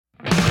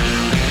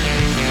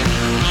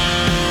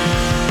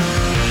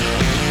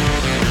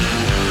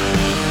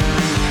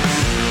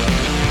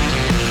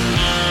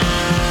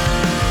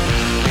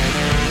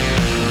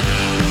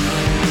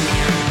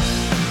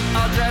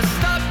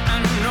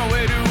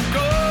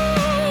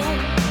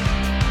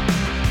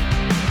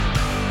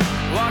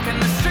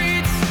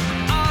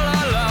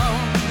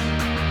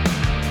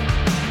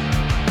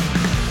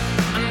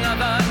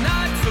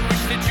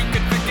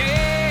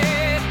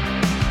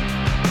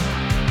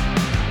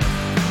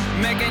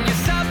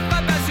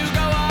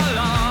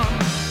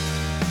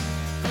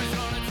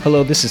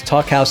Hello, this is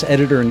Talkhouse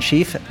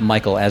Editor-in-Chief,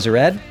 Michael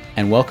Azarad,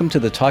 and welcome to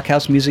the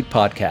Talkhouse Music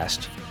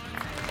Podcast.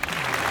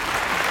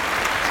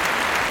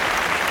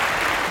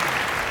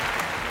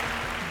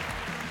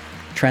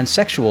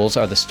 Transsexuals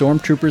are the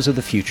stormtroopers of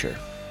the future.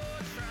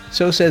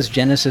 So says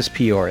Genesis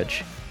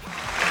P-Orridge.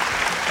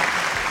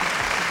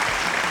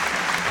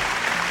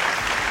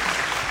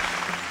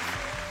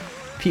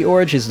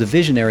 P-Orridge is the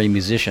visionary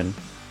musician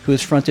who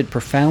has fronted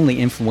profoundly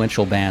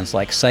influential bands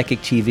like Psychic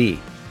TV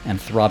and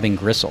Throbbing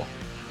Gristle.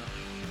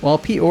 While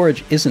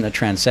P-Orridge isn't a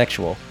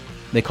transsexual,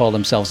 they call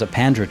themselves a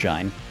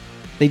pandrogyne,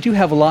 they do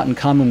have a lot in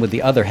common with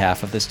the other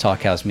half of this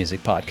Talkhouse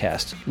Music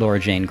Podcast,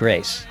 Lady Jaye and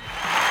Grace.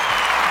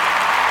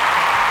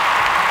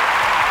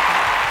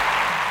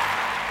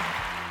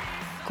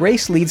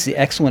 Grace leads the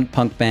excellent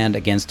punk band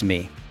Against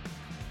Me.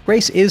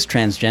 Grace is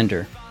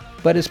transgender,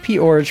 but as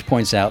P-Orridge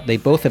points out, they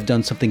both have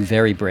done something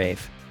very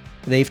brave.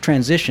 They've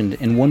transitioned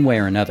in one way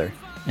or another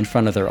in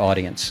front of their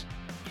audience.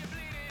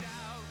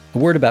 A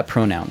word about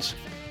pronouns.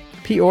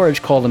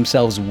 P-Orridge call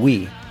themselves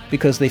we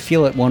because they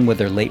feel at one with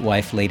their late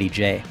wife, Lady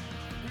Jaye.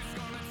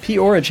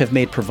 P-Orridge have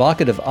made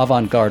provocative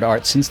avant-garde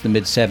art since the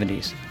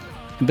mid-70s,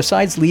 and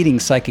besides leading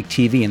Psychic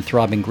TV and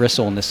Throbbing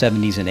Gristle in the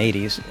 70s and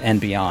 80s and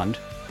beyond,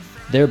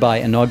 thereby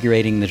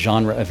inaugurating the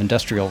genre of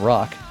industrial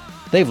rock,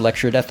 they've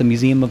lectured at the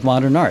Museum of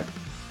Modern Art.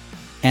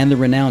 And the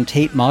renowned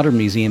Tate Modern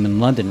Museum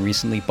in London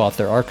recently bought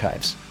their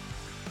archives.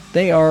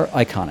 They are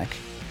iconic.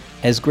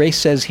 As Grace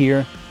says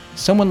here,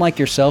 someone like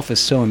yourself is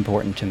so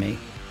important to me.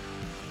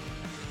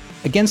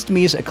 Against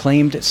Me's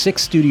acclaimed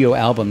 6th-studio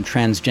album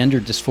Transgender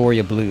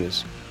Dysphoria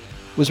Blues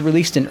was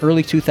released in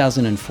early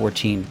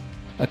 2014,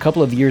 a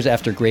couple of years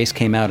after Grace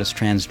came out as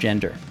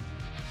transgender.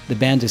 The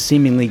band has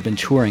seemingly been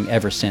touring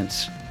ever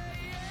since.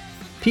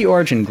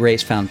 P-Orridge and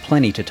Grace found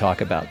plenty to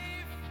talk about.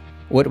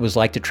 What it was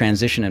like to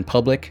transition in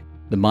public,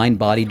 the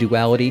mind-body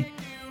duality,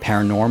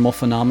 paranormal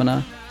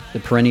phenomena, the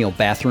perennial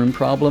bathroom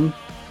problem,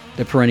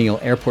 the perennial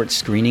airport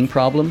screening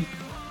problem,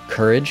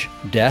 courage,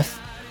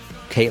 death,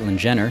 Caitlyn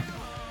Jenner,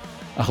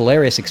 a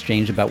hilarious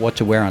exchange about what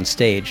to wear on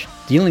stage,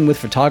 dealing with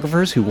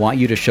photographers who want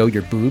you to show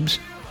your boobs,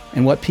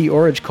 and what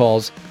P-Orridge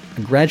calls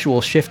a gradual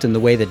shift in the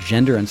way that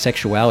gender and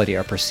sexuality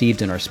are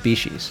perceived in our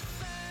species.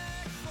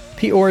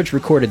 P-Orridge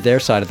recorded their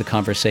side of the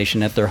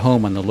conversation at their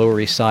home on the Lower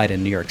East Side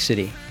in New York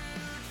City.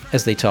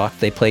 As they talked,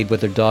 they played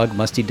with their dog,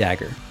 Musty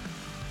Dagger.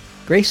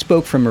 Grace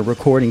spoke from a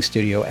recording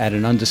studio at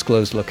an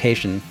undisclosed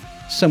location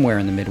somewhere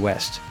in the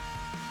Midwest.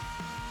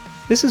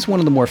 This is one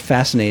of the more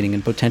fascinating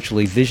and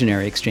potentially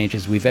visionary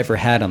exchanges we've ever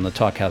had on the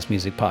Talkhouse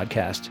Music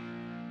Podcast.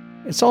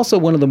 It's also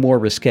one of the more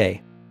risqué,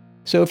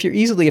 so if you're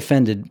easily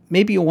offended,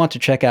 maybe you'll want to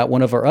check out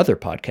one of our other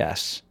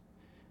podcasts.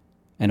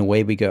 And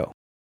away we go.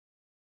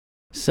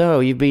 So,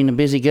 you've been a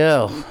busy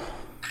girl.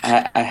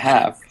 I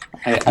have.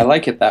 I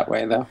like it that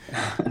way, though.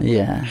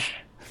 Yeah.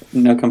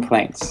 No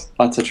complaints.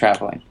 Lots of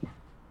traveling.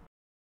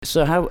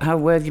 So,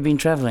 where have you been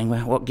traveling?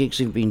 What gigs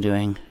have you been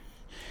doing?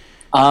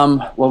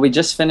 Well, we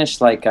just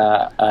finished like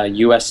a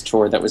U.S.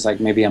 tour that was like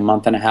maybe a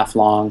month and a half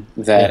long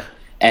that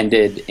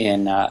ended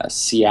in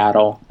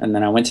Seattle. And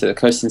then I went to the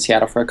coast in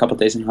Seattle for a couple of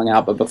days and hung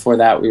out. But before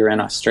that, we were in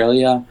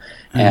Australia.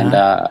 And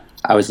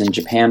I was in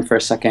Japan for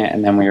a second.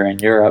 And then we were in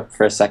Europe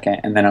for a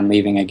second. And then I'm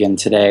leaving again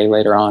today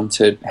later on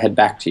to head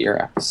back to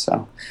Europe.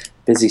 So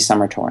busy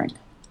summer touring.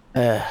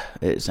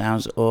 It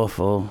sounds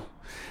awful.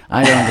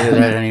 I don't do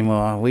that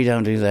anymore. We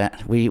don't do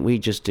that. We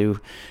just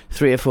do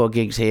 3 or 4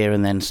 gigs here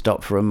and then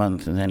stop for a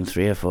month and then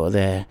 3 or 4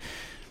 there.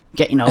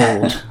 Getting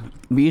old.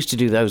 We used to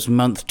do those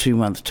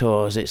 2-month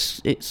tours.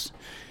 It's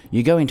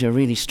you go into a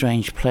really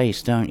strange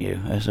place, don't you?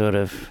 A sort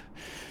of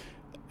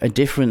a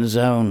different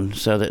zone,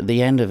 so that at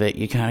the end of it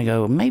you kind of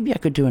go, maybe I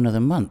could do another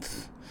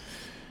month.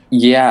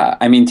 Yeah,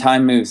 I mean,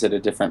 time moves at a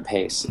different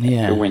pace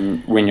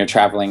when you're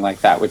traveling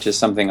like that, which is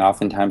something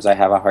oftentimes I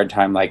have a hard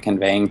time like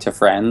conveying to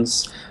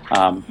friends.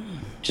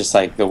 Just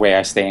like the way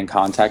I stay in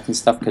contact and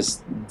stuff,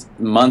 because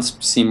months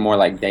seem more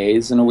like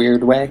days in a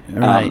weird way.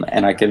 Right.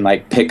 And I can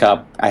like pick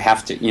up,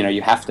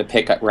 you have to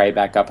pick up right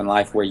back up in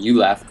life where you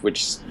left,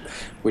 which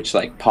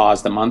like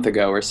paused a month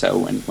ago or so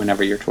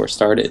whenever your tour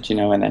started,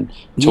 and then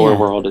tour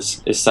world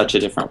is such a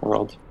different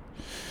world.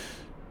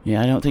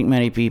 Yeah, I don't think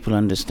many people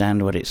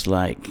understand what it's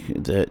like,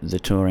 the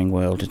touring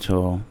world at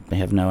all. They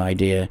have no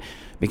idea,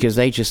 because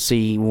they just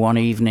see one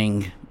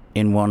evening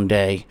in one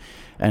day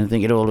and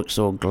think it all looks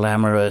all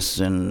glamorous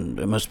and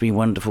it must be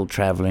wonderful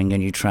traveling,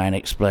 and you try and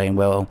explain,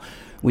 well,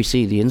 we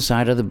see the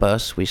inside of the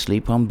bus, we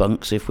sleep on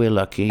bunks if we're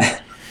lucky,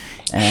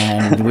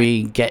 and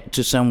we get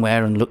to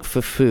somewhere and look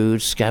for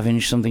food,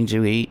 scavenge something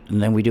to eat, and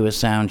then we do a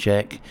sound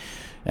check,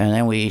 and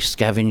then we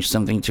scavenge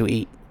something to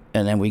eat,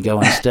 and then we go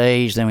on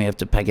stage, then we have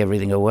to pack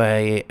everything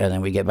away, and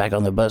then we get back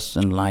on the bus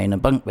and lie in a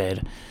bunk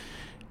bed.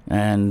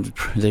 And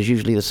there's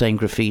usually the same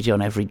graffiti on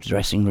every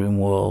dressing room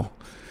wall,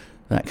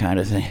 that kind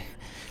of thing.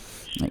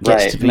 It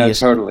gets to be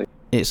totally.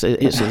 It's a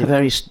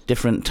very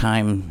different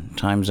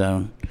time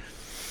zone.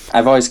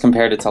 I've always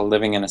compared it to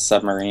living in a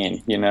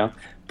submarine,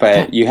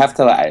 But you have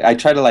to, I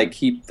try to like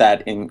keep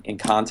that in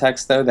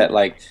context though, that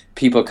like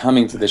people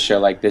coming to the show,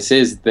 like this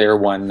is their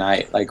one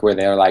night, like where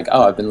they're like,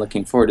 oh, I've been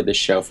looking forward to this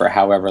show for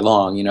however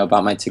long, you know,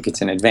 bought my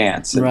tickets in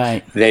advance. And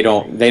right. They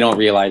don't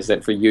realize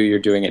that for you, you're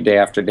doing it day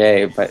after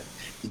day, but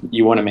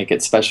you want to make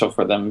it special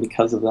for them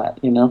because of that,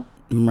 you know?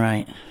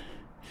 Right.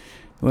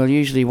 Well,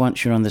 usually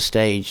once you're on the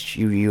stage,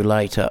 you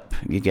light up,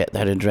 you get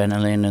that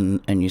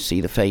adrenaline and you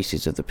see the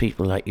faces of the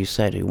people, like you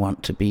said, who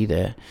want to be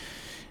there.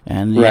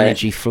 And the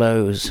energy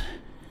flows.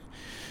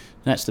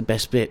 That's the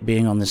best bit,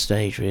 being on the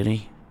stage,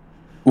 really.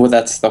 Well,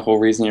 that's the whole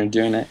reason you're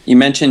doing it. You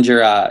mentioned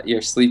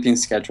your sleeping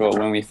schedule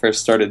when we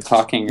first started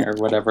talking or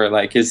whatever.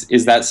 Like,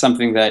 is that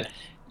something that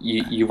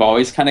you've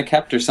always kind of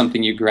kept, or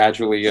something you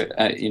gradually,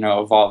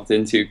 evolved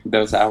into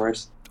those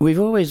hours? We've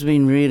always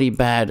been really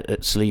bad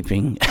at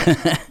sleeping.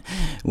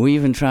 We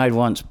even tried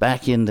once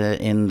back in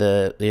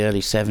the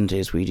early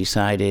 70s. We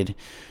decided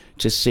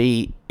to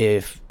see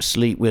if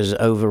sleep was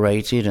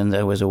overrated and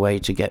there was a way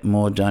to get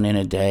more done in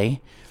a day.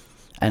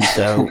 And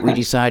so we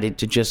decided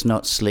to just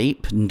not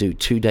sleep and do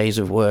 2 days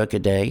of work a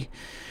day.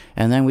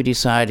 And then we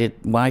decided,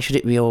 why should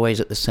it be always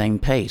at the same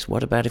pace?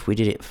 What about if we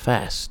did it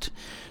fast?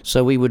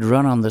 So we would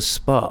run on the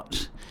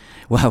spot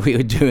while we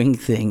were doing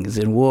things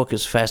and walk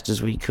as fast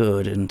as we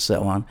could and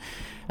so on.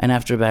 And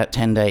after about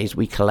 10 days,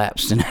 we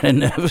collapsed and had a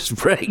nervous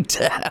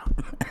breakdown.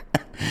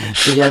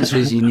 So the answer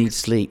is you need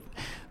sleep.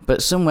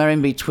 But somewhere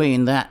in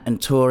between that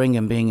and touring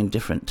and being in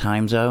different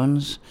time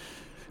zones,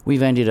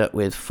 we've ended up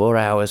with 4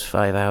 hours,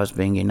 5 hours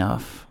being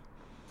enough.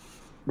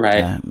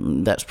 Right.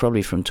 That's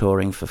probably from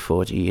touring for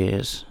 40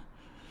 years.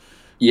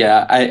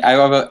 Yeah,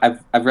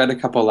 I've read a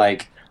couple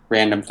like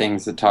random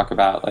things that talk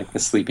about like the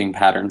sleeping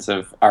patterns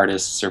of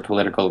artists or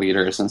political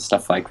leaders and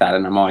stuff like that,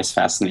 and I'm always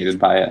fascinated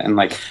by it. And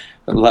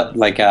a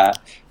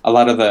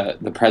lot of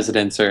the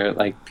presidents or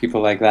like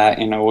people like that,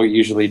 you know, will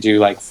usually do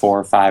like 4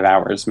 or 5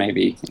 hours,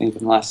 maybe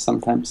even less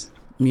sometimes.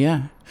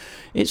 Yeah,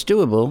 it's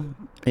doable.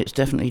 It's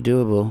definitely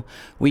doable.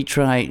 We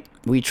try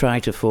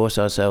to force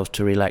ourselves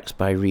to relax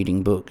by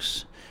reading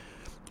books.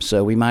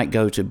 So we might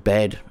go to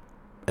bed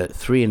at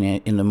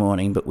 3 in the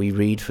morning, but we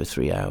read for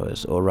 3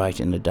 hours or write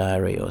in the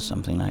diary or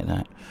something like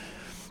that.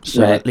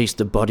 So right. At least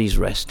the body's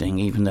resting,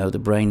 even though the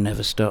brain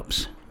never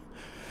stops.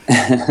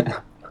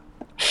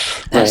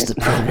 That's the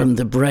problem.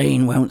 The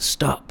brain won't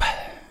stop.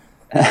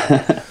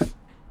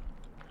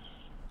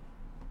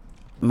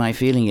 My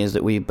feeling is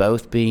that we've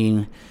both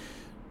been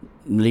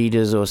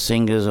leaders or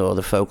singers or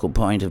the focal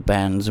point of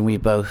bands, and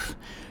we've both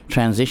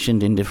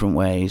transitioned in different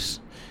ways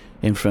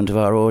in front of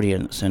our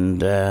audience.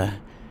 And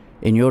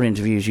in your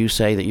interviews, you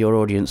say that your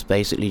audience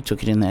basically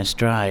took it in their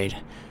stride,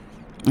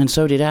 and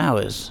so did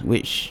ours,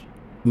 which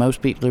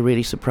most people are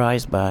really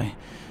surprised by.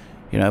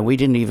 You know, we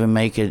didn't even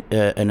make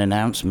an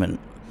announcement.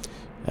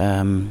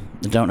 I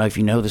don't know if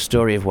you know the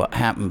story of what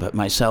happened, but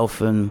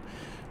myself and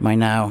my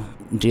now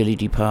dearly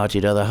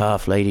departed other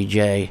half, Lady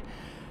Jaye,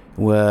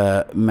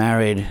 were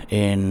married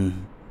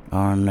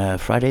on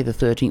Friday the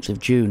 13th of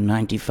June,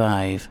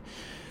 95.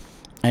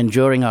 And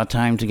during our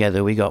time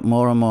together, we got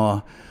more and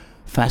more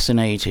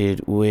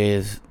fascinated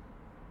with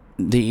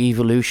the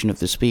evolution of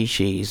the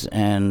species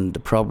and the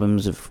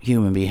problems of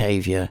human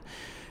behavior,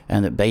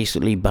 and that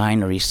basically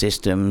binary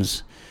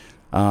systems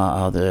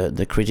are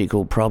the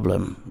critical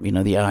problem. You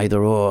know, the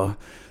either or,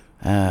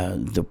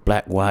 the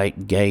black,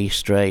 white, gay,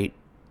 straight,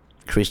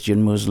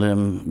 Christian,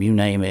 Muslim, you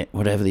name it,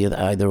 whatever the other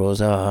either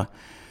ors are.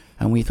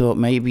 And we thought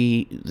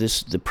maybe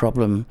the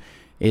problem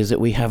is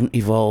that we haven't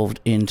evolved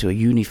into a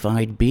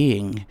unified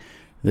being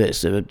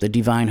that's the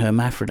divine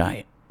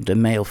hermaphrodite, the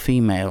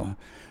male-female,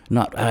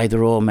 not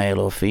either or male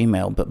or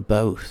female, but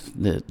both,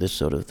 the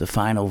sort of the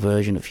final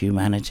version of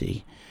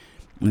humanity.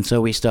 And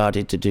so we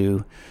started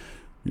to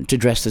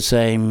dress the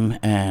same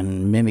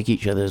and mimic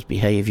each other's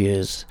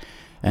behaviors,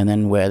 and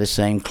then wear the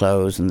same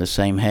clothes and the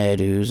same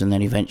hairdos, and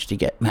then eventually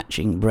get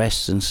matching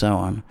breasts and so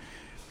on.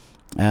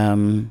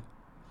 And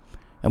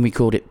we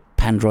called it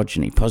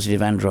pandrogyny,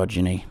 positive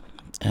androgyny.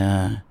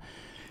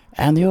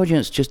 And the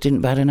audience just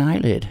didn't bat an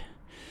eyelid.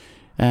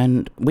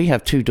 And we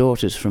have 2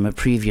 daughters from a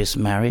previous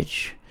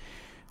marriage.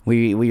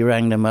 We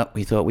rang them up.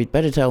 We thought we'd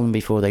better tell them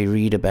before they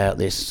read about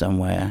this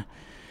somewhere.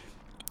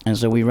 And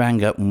so we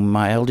rang up, and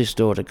my eldest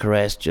daughter,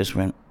 Caress, just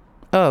went,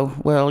 "Oh,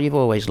 well, you've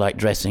always liked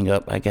dressing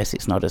up. I guess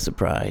it's not a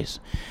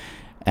surprise."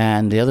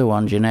 And the other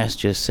one, Jeunesse,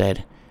 just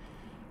said,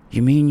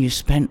 "You mean you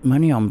spent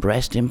money on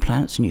breast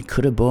implants and you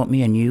could have bought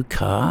me a new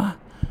car?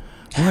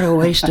 What a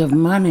waste of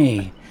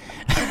money."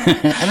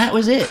 And that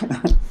was it.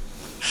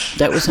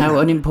 That was how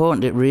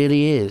unimportant it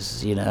really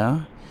is, you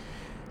know?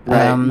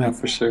 Right, no,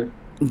 for sure.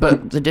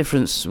 But the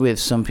difference with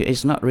some people,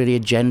 it's not really a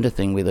gender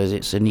thing with us.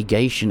 It's a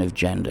negation of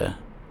gender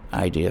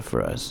idea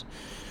for us.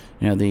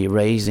 You know, the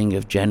erasing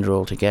of gender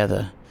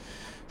altogether.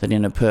 That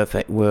in a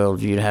perfect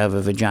world, you'd have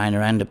a vagina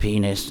and a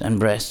penis and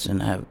breasts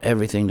and have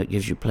everything that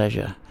gives you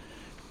pleasure.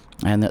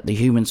 And that the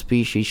human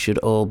species should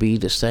all be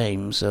the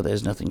same, so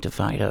there's nothing to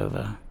fight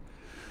over.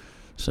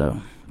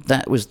 So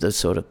that was the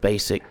sort of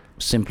basic,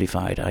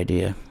 simplified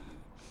idea.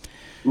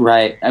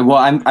 Right. Well,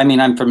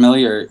 I'm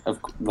familiar of,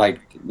 like,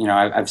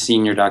 I've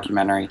seen your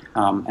documentary,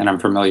 and I'm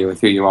familiar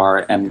with who you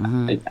are,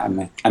 and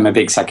I'm a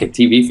big Psychic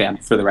TV fan,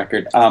 for the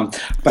record.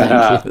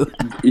 But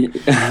Thank you.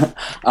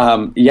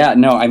 yeah,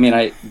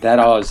 no, that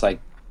all is like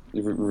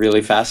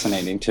really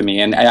fascinating to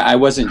me, and I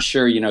wasn't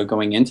sure,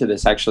 going into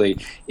this, actually,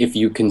 if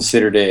you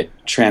considered it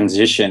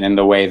transition in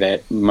the way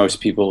that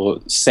most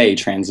people say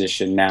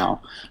transition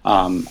now,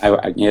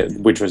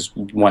 which was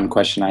one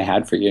question I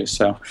had for you.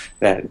 So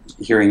that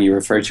hearing you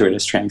refer to it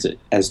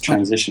as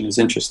transition is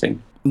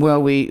interesting.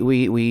 Well,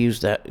 we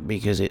use that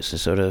because it's a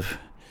sort of,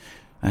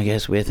 I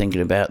guess we're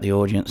thinking about the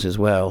audience as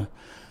well.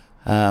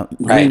 Right.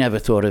 We never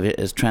thought of it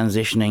as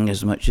transitioning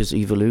as much as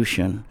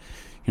evolution.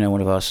 One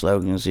of our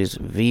slogans is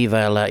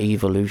 "Viva la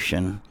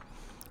evolution,"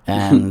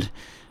 and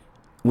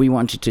we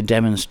wanted to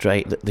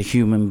demonstrate that the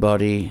human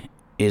body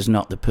is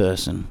not the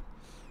person.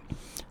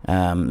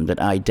 That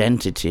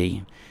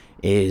identity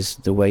is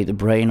the way the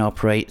brain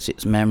operates,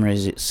 its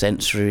memories, its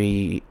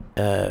sensory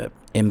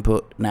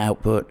input and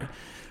output.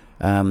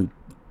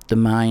 The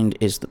mind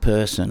is the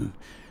person,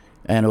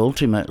 and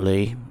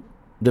ultimately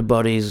the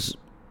body's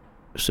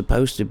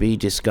supposed to be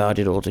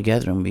discarded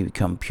altogether and we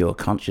become pure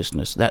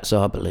consciousness. That's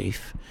our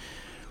belief.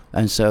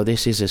 And so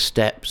this is a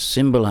step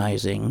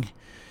symbolizing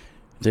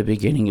the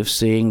beginning of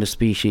seeing the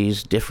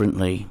species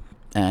differently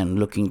and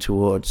looking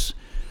towards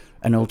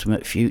an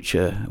ultimate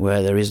future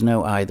where there is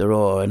no either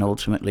or, and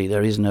ultimately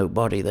there is no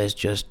body, there's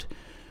just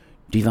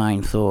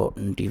divine thought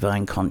and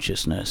divine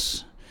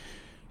consciousness.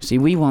 See,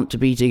 we want to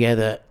be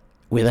together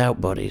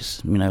without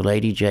bodies.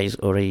 Lady Jaye's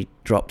already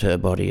dropped her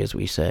body, as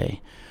we say.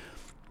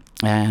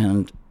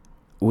 And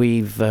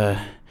we've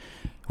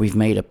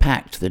made a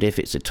pact that if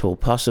it's at all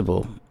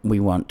possible, we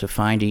want to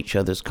find each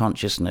other's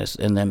consciousness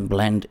and then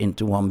blend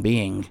into one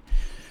being,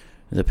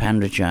 the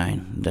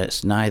pandrogyne,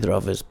 that's neither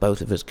of us,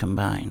 both of us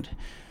combined.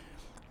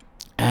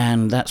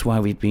 And that's why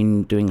we've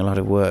been doing a lot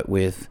of work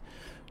with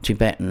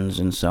Tibetans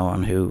and so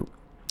on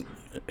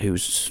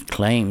who's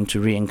claimed to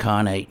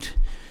reincarnate.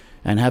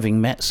 And having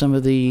met some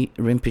of the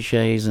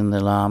Rinpoches and the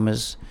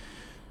Lamas,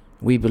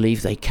 we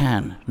believe they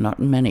can. Not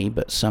many,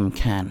 but some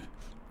can.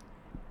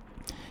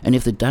 And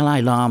if the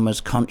Dalai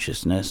Lama's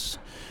consciousness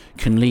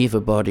can leave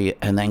a body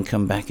and then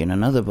come back in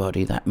another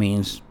body, that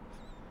means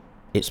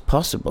it's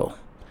possible.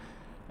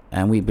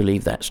 And we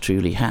believe that's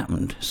truly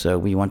happened. So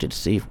we wanted to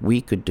see if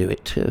we could do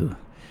it too.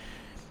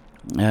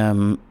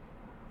 And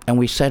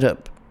we set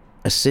up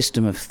a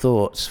system of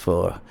thoughts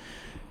for,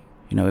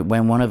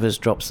 when one of us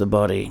drops the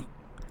body,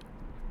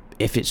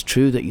 if it's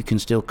true that you can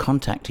still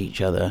contact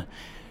each other,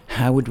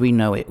 how would we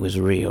know it was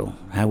real?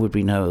 How would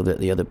we know that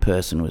the other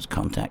person was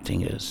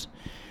contacting us?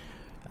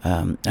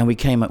 And we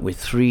came up with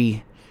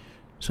three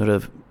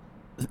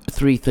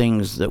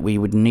things that we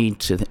would need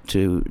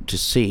to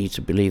see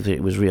to believe that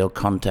it was real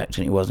contact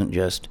and it wasn't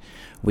just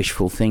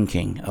wishful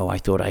thinking. Oh, I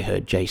thought I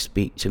heard Jay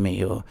speak to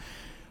me, or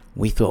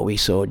we thought we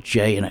saw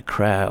Jay in a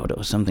crowd,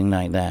 or something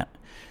like that.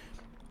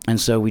 And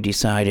so we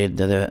decided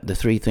that the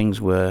three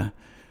things were,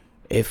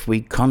 if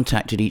we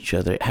contacted each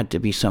other, it had to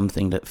be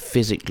something that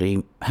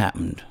physically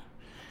happened.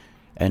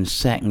 And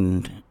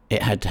second,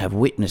 it had to have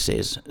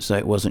witnesses, so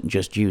it wasn't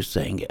just you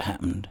saying it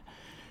happened.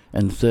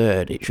 And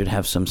third, it should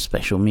have some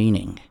special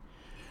meaning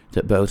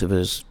that both of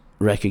us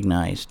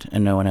recognized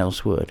and no one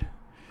else would.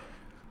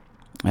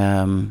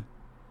 And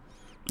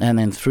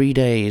then 3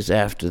 days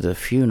after the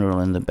funeral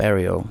and the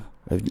burial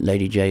of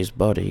Lady Jaye's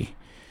body,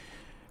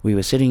 we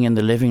were sitting in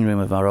the living room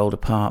of our old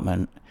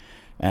apartment,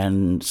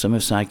 and some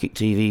of Psychic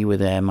TV were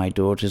there, my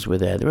daughters were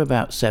there. There were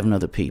about 7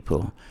 other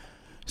people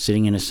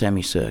sitting in a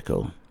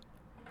semicircle.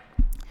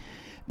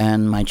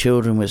 And my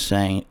children were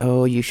saying,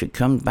 oh, you should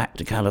come back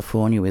to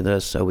California with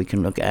us so we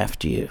can look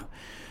after you.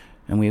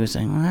 And we were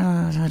saying,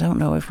 well, I don't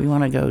know if we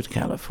want to go to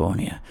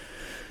California.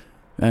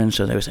 And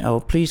so they were saying,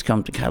 oh, please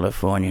come to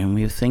California. And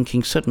we were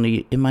thinking,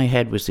 suddenly in my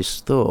head was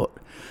this thought,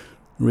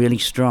 really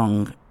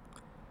strong,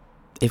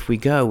 if we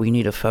go, we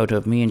need a photo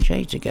of me and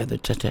Jay together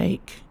to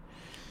take.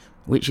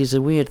 Which is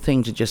a weird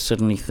thing to just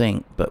suddenly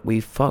think, but we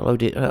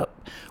followed it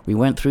up. We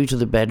went through to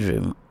the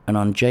bedroom, and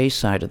on Jay's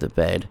side of the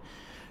bed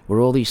were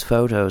all these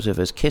photos of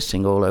us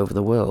kissing all over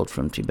the world,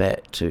 from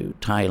Tibet to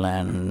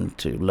Thailand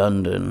to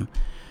London,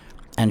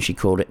 and she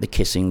called it the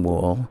kissing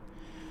wall.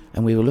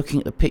 And we were looking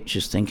at the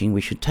pictures thinking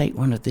we should take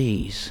one of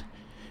these.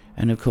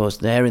 And of course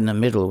there in the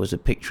middle was a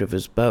picture of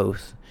us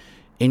both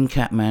in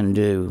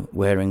Kathmandu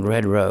wearing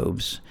red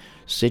robes,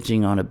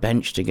 sitting on a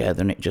bench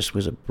together, and it just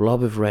was a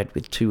blob of red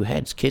with 2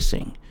 heads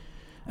kissing.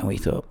 And we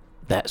thought,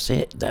 that's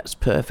it, that's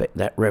perfect,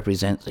 that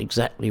represents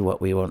exactly what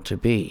we want to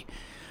be,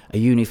 a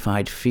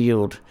unified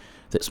field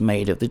that's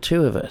made of the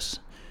 2 of us.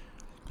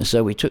 And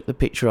so we took the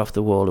picture off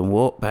the wall and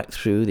walked back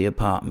through the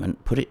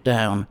apartment, put it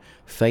down,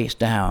 face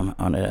down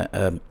on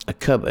a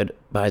cupboard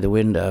by the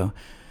window,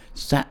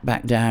 sat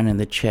back down in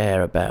the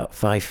chair about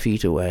 5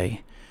 feet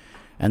away,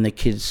 and the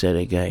kids said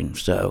again,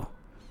 so,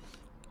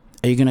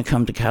 are you going to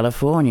come to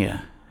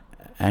California?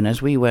 And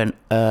as we went,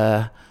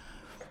 the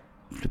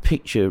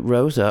picture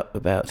rose up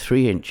about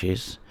 3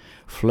 inches,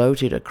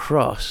 floated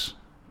across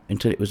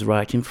until it was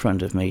right in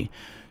front of me,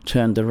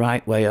 turned the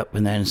right way up,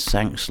 and then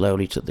sank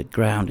slowly to the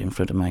ground in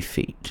front of my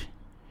feet.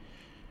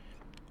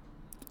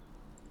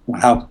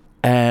 Wow.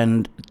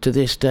 And to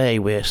this day,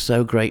 we're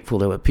so grateful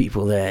there were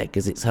people there,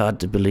 because it's hard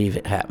to believe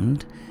it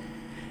happened.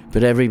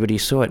 But everybody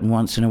saw it, and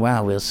once in a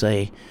while we'll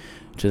say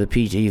to the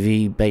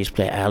PTV bass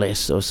player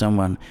Alice or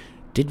someone,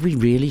 "Did we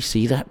really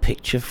see that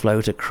picture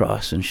float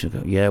across?" And she'll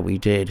go, "Yeah, we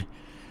did.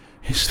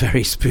 It's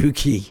very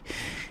spooky."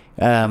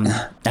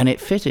 And it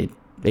fitted.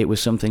 It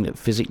was something that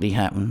physically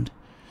happened.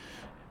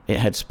 It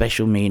had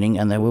special meaning,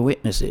 and there were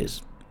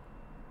witnesses.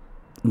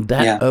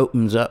 That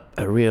opens up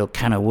a real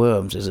can of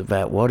worms, is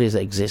about what is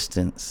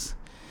existence?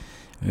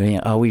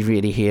 Are we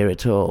really here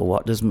at all?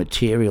 What does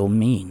material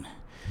mean?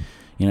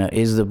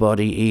 Is the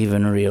body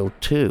even real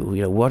too?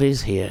 What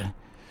is here?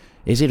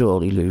 Is it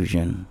all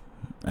illusion?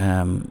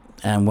 And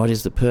what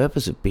is the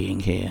purpose of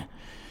being here?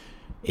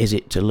 Is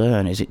it to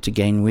learn? Is it to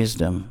gain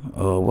wisdom?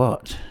 Or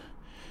what?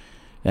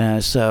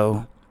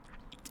 So,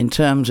 in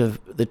terms of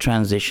the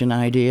transition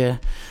idea,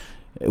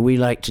 we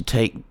like to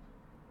take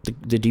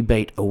the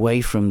debate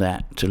away from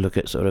that to look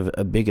at sort of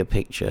a bigger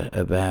picture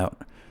about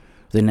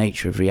the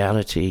nature of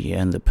reality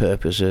and the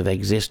purpose of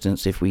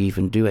existence, if we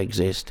even do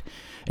exist.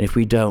 And if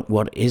we don't,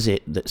 what is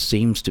it that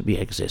seems to be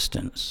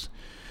existence?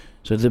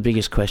 So the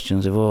biggest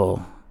questions of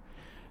all.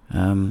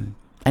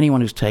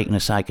 Anyone who's taken a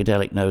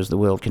psychedelic knows the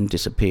world can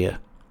disappear.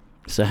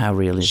 So how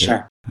real is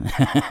it?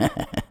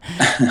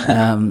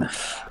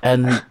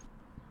 And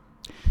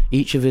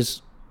each of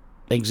us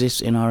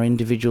exists in our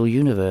individual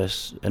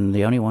universe, and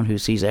the only one who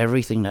sees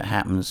everything that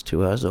happens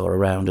to us or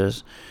around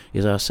us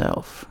is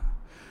ourself.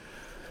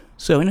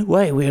 So in a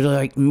way, we're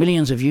like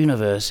millions of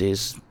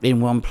universes in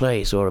one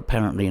place, or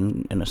apparently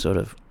in a sort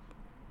of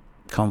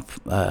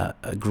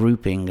a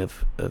grouping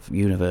of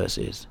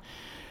universes,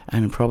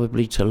 and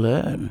probably to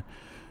learn,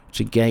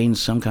 to gain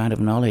some kind of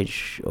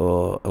knowledge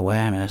or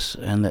awareness,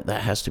 and that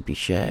has to be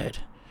shared.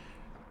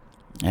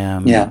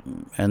 And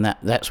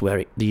that's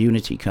where the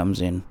unity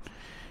comes in,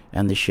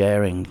 and the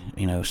sharing,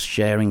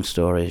 sharing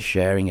stories,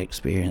 sharing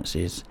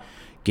experiences,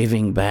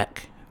 giving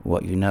back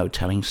what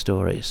telling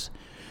stories.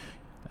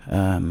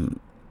 And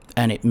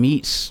it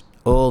meets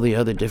all the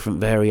other different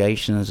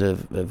variations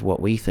of what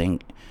we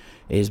think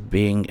is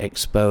being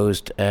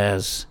exposed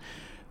as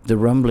the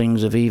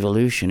rumblings of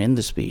evolution in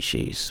the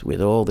species,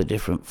 with all the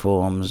different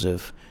forms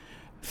of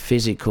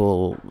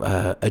physical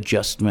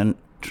adjustment,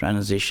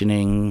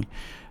 transitioning,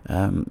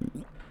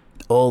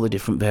 all the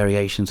different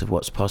variations of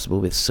what's possible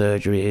with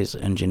surgeries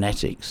and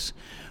genetics.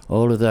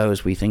 All of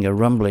those we think are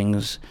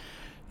rumblings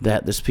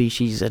that the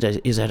species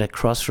is at a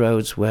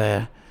crossroads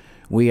where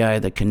we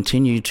either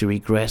continue to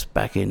regress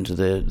back into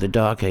the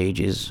dark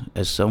ages,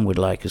 as some would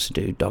like us to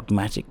do,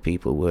 dogmatic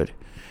people would,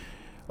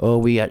 or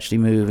we actually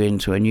move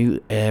into a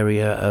new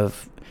area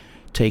of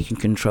taking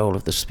control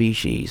of the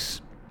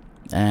species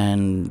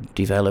and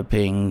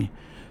developing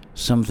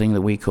something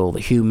that we call the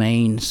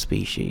humane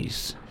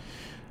species,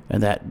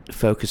 and that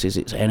focuses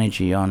its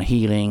energy on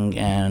healing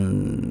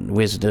and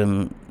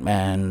wisdom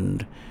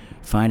and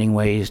finding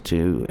ways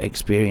to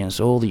experience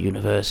all the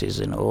universes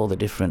and all the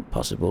different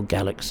possible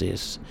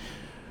galaxies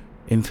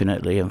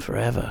infinitely and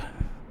forever.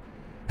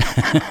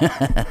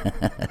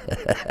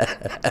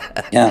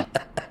 Yeah.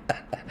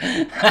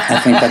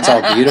 I think that's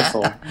all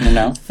beautiful,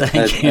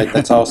 Thank you.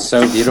 That's all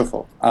so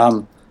beautiful.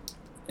 And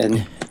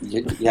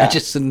yeah. I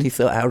just suddenly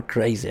thought how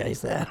crazy I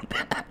sound.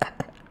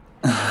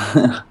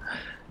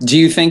 Do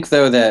you think,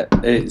 though, that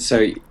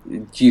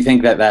do you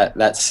think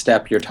that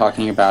step you're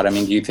talking about, do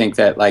you think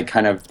that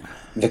kind of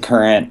the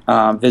current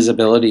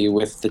visibility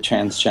with the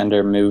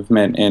transgender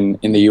movement in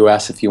the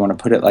U.S., if you want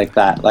to put it like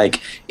that,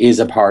 is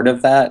a part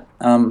of that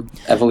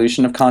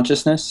evolution of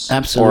consciousness?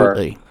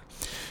 Absolutely.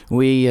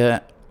 We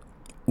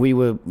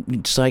were,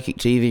 Psychic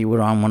TV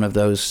were on one of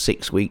those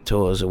 6-week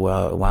tours a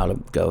while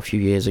ago, a few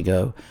years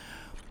ago,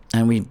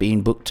 and we'd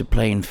been booked to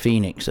play in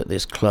Phoenix at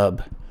this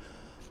club.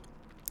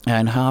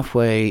 And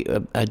halfway,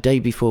 a day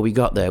before we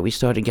got there, we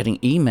started getting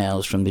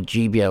emails from the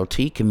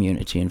GBLT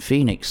community in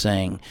Phoenix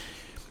saying,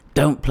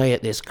 "Don't play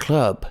at this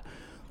club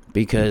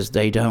because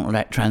they don't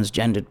let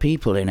transgendered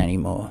people in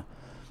anymore.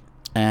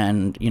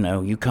 And,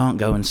 you can't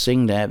go and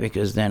sing there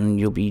because then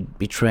you'll be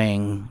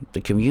betraying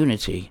the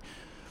community."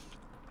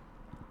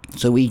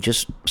 So we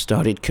just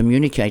started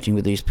communicating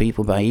with these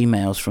people by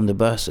emails from the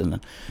bus, and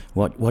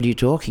what are you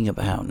talking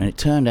about? And it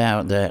turned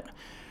out that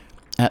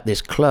at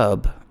this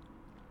club,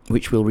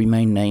 which will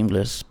remain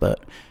nameless,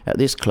 but at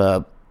this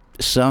club,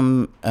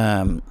 some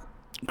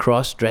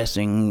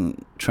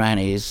cross-dressing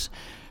trannies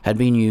had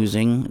been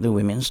using the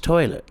women's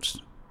toilets,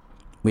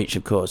 which,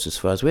 of course, as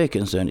far as we're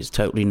concerned, is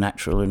totally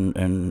natural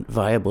and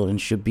viable and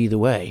should be the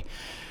way.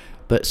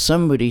 But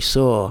somebody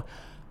saw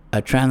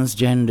a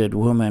transgendered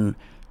woman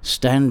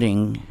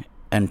standing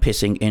and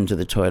pissing into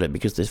the toilet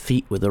because the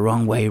feet were the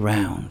wrong way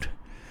round,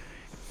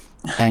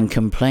 and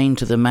complained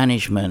to the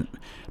management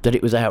that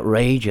it was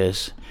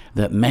outrageous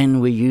that men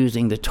were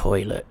using the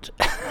toilet.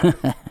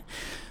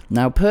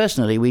 Now,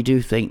 personally, we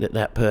do think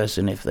that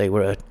person, if they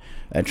were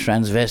a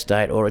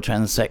transvestite or a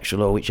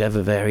transsexual or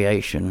whichever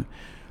variation,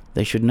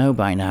 They should know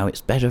by now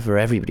it's better for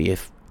everybody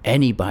if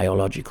any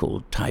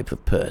biological type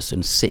of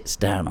person sits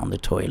down on the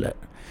toilet.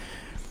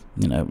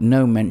 You know,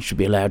 no men should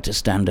be allowed to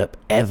stand up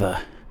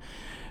ever.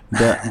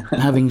 But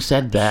having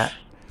said that,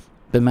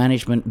 the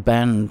management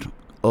banned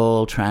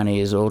all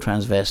trannies, all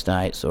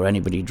transvestites, or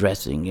anybody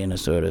dressing in a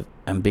sort of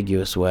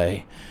ambiguous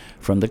way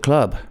from the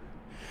club.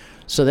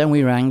 So then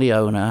we rang the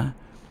owner,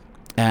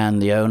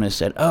 and the owner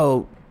said,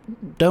 "Oh,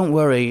 don't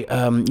worry,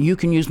 you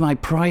can use my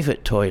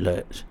private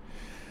toilet,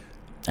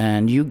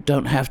 and you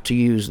don't have to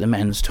use the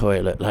men's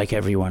toilet like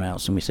everyone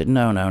else." And we said,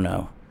 no,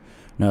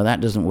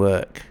 that doesn't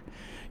work.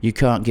 You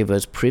can't give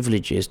us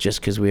privileges just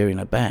because we're in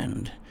a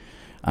band.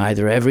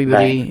 Either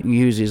everybody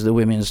uses the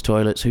women's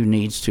toilets who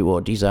needs to or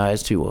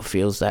desires to or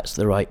feels that's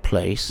the right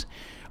place,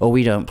 or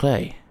we don't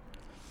play.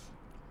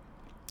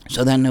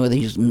 So then there were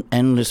these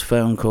endless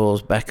phone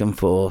calls back and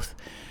forth,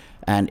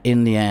 and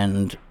in the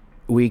end,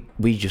 we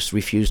just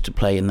refused to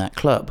play in that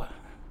club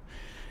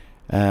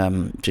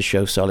to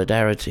show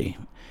solidarity.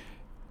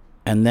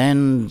 And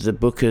then the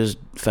bookers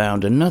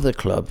found another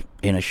club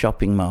in a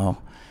shopping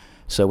mall.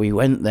 So we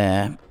went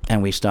there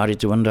and we started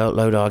to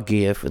unload our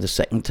gear for the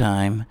second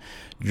time,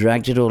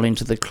 dragged it all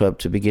into the club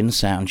to begin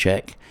sound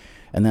check.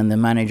 And then the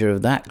manager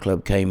of that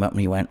club came up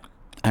and he went,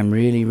 "I'm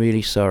really,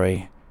 really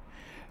sorry,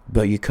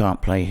 but you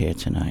can't play here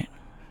tonight."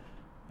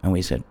 And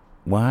we said,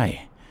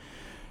 "Why?"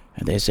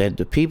 And they said,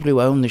 "The people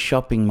who own the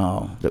shopping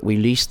mall that we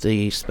leased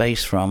the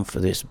space from for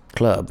this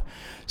club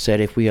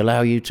said if we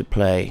allow you to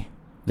play,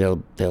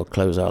 they'll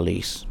close our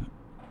lease."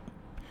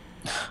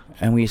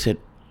 And we said,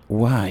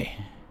 "Why?"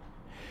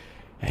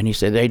 And he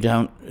said,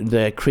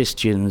 they're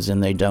Christians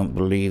and they don't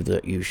believe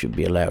that you should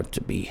be allowed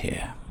to be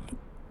here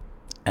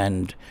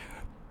and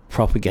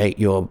propagate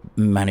your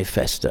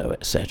manifesto,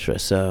 etc.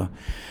 So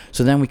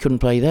then we couldn't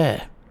play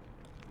there.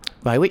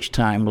 By which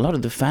time, a lot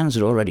of the fans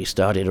had already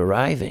started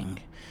arriving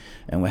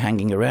and were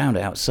hanging around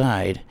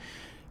outside.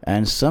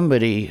 And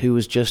somebody who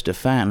was just a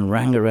fan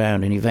rang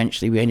around, and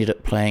eventually we ended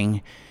up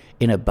playing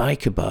in a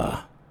biker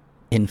bar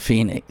in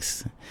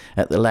Phoenix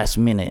at the last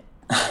minute.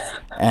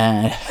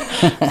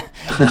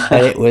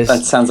 It was,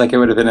 that sounds like it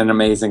would have been an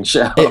amazing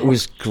show. It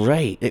was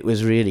great. It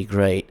was really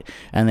great.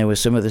 And there were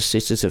some of the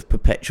Sisters of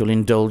Perpetual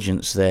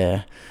Indulgence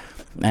there,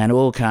 and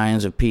all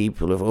kinds of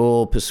people of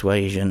all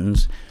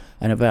persuasions.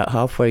 And about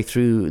halfway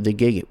through the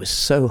gig, it was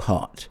so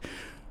hot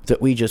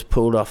that we just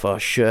pulled off our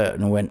shirt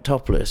and went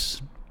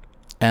topless.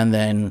 And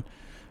then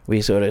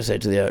we sort of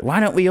said to the other, "Why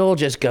don't we all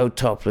just go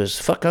topless?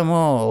 Fuck them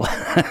all."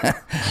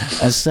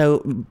 And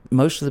so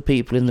most of the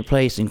people in the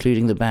place,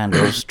 including the band,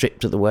 all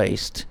stripped to the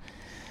waist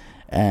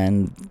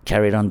and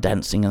carried on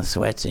dancing and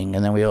sweating.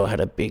 And then we all had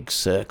a big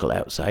circle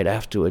outside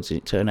afterwards.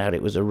 It turned out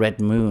it was a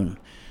red moon,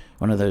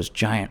 one of those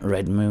giant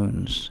red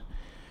moons.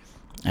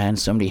 And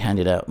somebody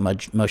handed out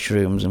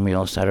mushrooms, and we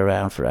all sat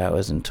around for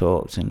hours and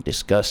talked and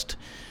discussed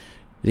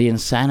the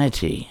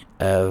insanity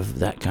of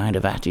that kind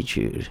of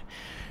attitude.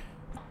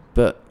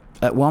 But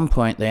at one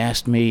point, they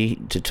asked me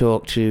to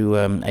talk to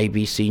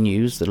ABC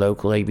News, the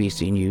local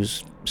ABC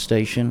News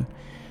station,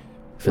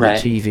 for the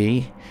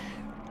TV.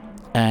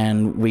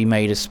 And we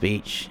made a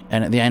speech.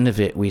 And at the end of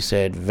it, we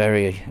said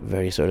very,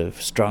 very sort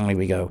of strongly,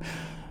 we go,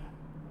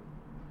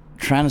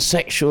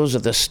 "Transsexuals are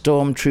the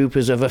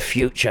stormtroopers of a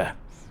future."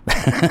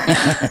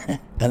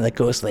 And of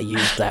course, they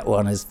used that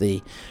one as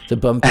the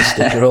bumper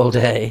sticker all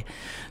day.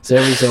 So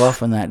every so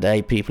often that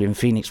day, people in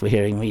Phoenix were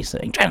hearing me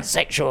saying,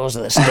 "Transsexuals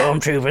are the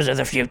stormtroopers of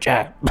the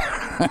future."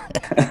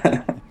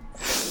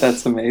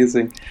 That's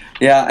amazing.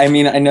 Yeah, I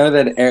mean, I know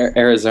that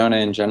Arizona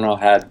in general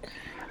had,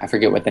 I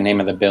forget what the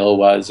name of the bill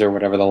was or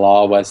whatever the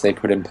law was they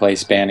put in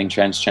place banning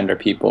transgender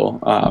people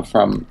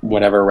from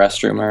whatever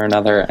restroom or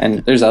another. And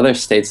there's other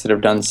states that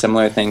have done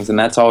similar things. And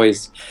that's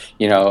always,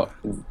 you know,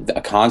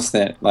 a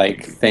constant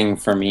like thing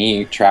for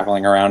me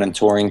traveling around and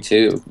touring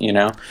too, you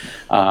know.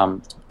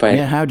 But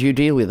yeah, how do you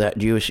deal with that?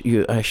 Do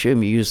you I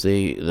assume you use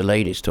the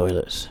ladies'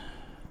 toilets?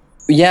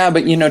 Yeah,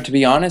 but, you know, to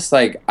be honest,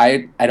 like,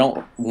 I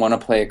don't want to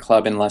play a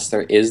club unless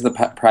there is the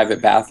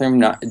private bathroom,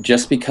 not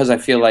just because I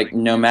feel like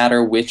no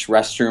matter which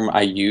restroom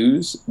I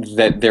use,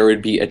 that there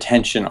would be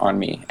attention on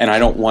me. And I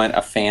don't want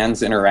a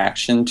fan's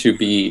interaction to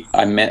be,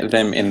 I met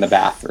them in the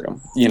bathroom,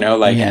 you know,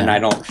 like, yeah. And I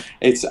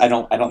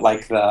don't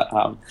like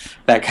the,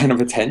 that kind of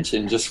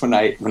attention just when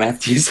I have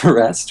to use the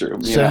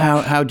restroom. So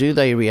how do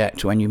they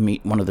react when you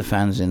meet one of the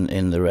fans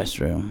in the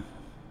restroom?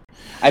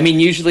 I mean,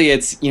 usually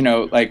it's, you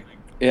know, like,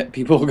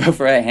 people will go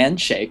for a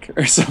handshake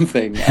or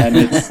something, and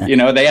it's, you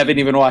know, they haven't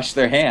even washed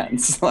their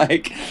hands.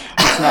 Like,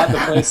 it's not the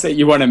place that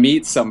you want to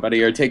meet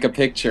somebody or take a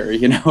picture,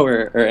 you know,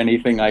 or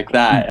anything like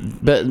that.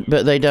 But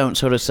they don't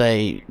sort of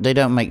say, they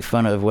don't make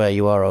fun of where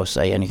you are or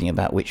say anything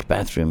about which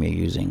bathroom you're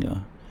using,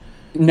 or...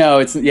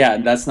 No,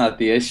 that's not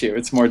the issue.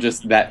 It's more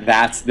just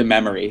that's the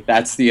memory,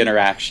 that's the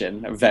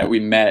interaction of that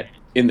we met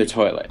in the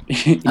toilet.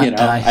 You know,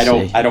 I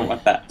don't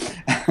want that.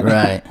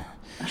 Right.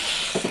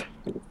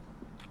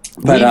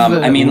 But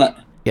I mean.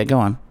 Yeah, go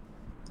on.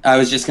 I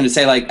was just going to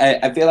say, like,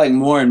 I feel like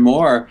more and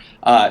more,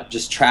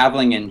 just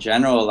traveling in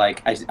general,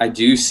 like, I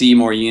do see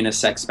more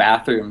unisex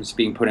bathrooms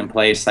being put in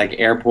place, like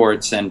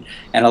airports and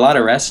a lot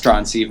of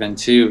restaurants even,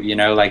 too, you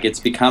know, like, it's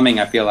becoming,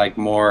 I feel like,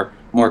 more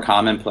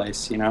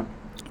commonplace, you know?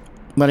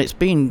 Well, it's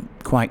been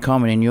quite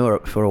common in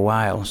Europe for a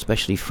while,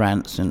 especially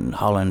France and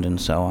Holland and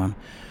so on.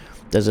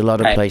 There's a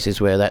lot of places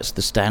where that's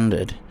the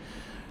standard.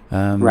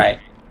 Right.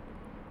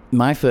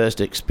 My first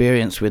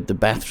experience with the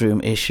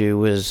bathroom issue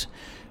was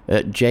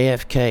at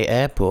JFK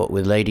Airport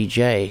with Lady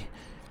Jaye,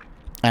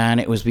 and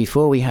it was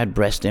before we had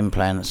breast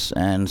implants,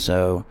 and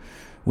so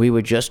we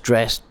were just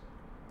dressed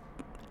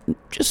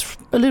just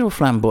a little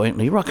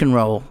flamboyantly, rock and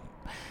roll,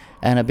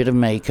 and a bit of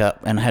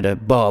makeup, and had a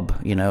bob,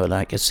 you know,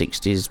 like a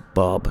 60s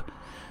bob,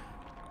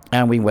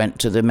 and we went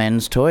to the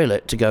men's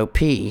toilet to go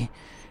pee,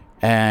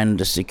 and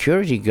the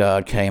security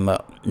guard came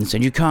up and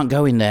said, "You can't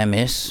go in there,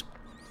 miss."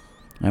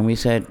 And we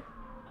said,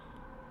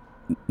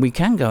 "We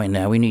can go in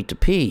there, we need to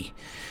pee."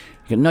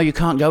 "No, you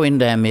can't go in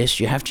there, miss.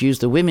 You have to use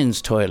the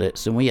women's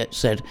toilets." And we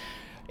said,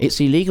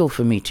 "It's illegal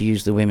for me to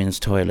use the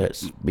women's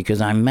toilets because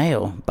I'm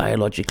male,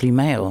 biologically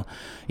male."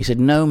 He said,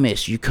 "No,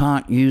 miss, you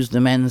can't use the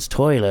men's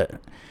toilet."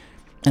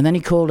 And then he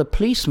called a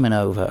policeman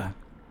over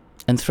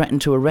and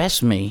threatened to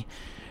arrest me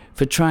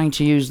for trying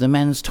to use the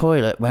men's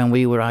toilet when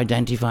we were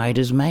identified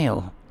as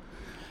male.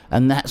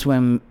 And that's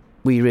when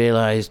we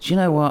realized, you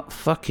know what,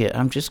 fuck it,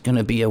 I'm just going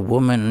to be a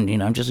woman, you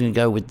know, I'm just going to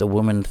go with the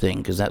woman thing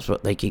because that's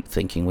what they keep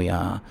thinking we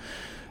are.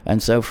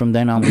 And so from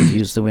then on, we've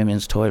used the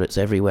women's toilets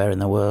everywhere in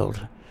the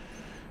world.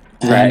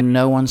 Right. And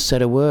no one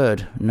said a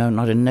word. No,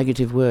 not a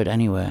negative word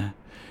anywhere.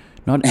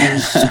 Not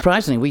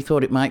surprisingly, we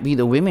thought it might be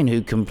the women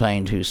who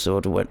complained, who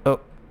sort of went,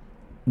 "Oh,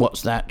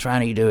 what's that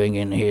tranny doing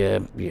in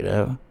here?" You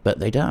know, but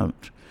they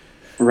don't.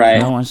 Right.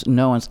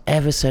 No one's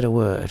ever said a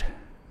word.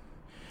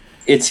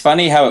 It's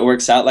funny how it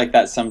works out like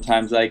that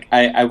sometimes. Like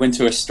I went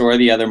to a store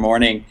the other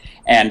morning,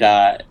 and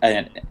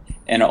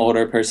an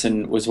older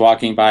person was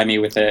walking by me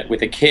with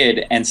a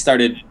kid and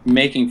started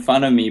making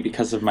fun of me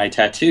because of my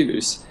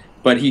tattoos.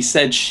 But he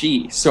said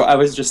she, so I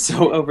was just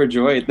so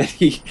overjoyed that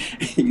he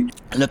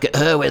Look at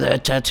her with her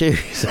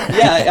tattoos.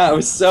 yeah, I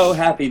was so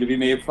happy to be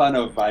made fun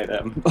of by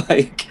them.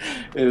 Like,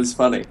 it was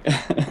funny.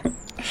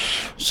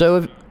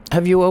 So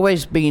have you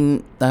always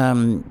been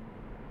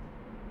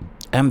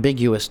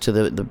ambiguous to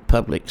the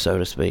public, so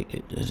to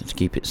speak, to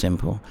keep it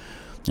simple?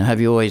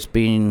 Have you always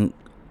been...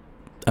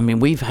 I mean,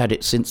 we've had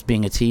it since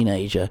being a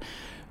teenager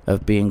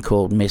of being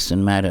called Miss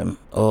and Madam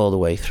all the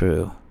way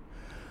through,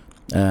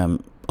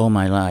 all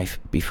my life,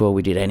 before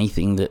we did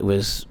anything that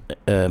was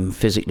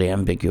physically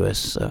ambiguous.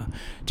 So,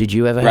 did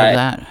you ever have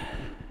that?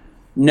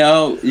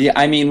 No, yeah,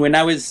 I mean, when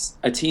I was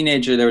a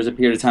teenager, there was a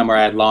period of time where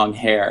I had long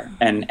hair,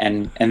 and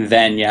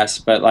then yes,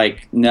 but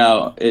like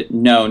no,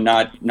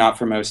 not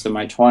for most of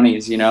my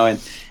 20s, you know,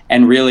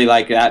 and really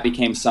like that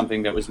became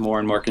something that was more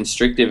and more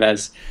constrictive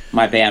as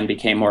my band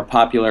became more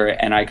popular,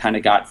 and I kind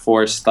of got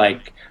forced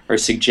like or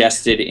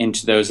suggested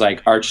into those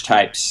like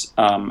archetypes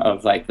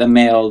of like the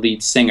male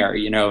lead singer,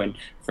 you know, and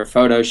for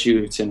photo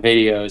shoots and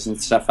videos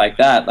and stuff like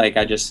that, like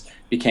I just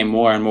became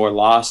more and more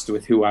lost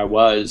with who I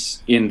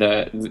was in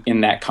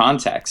that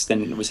context,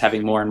 and was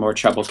having more and more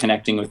trouble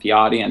connecting with the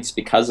audience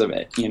because of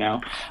it, you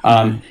know.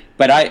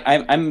 But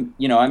I'm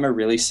you know, I'm a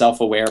really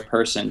self-aware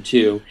person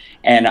too,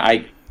 and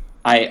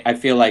I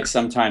feel like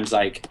sometimes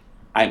like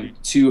I'm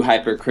too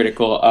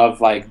hypercritical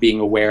of like being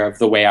aware of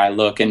the way I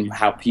look and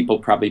how people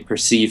probably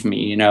perceive me,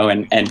 you know,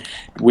 and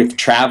with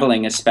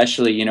traveling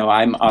especially, you know,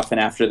 I'm often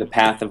after the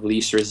path of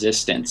least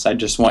resistance. I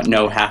just want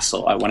no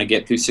hassle. I want to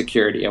get through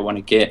security. I want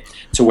to get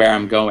to where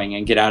I'm going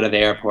and get out of the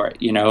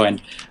airport, you know,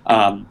 and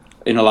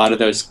in a lot of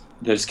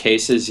those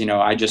cases, you know,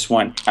 I just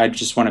want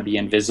to be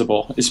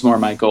invisible is more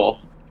my goal.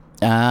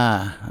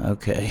 Ah,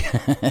 okay.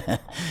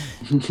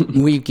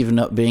 We've given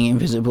up being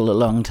invisible a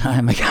long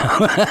time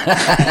ago.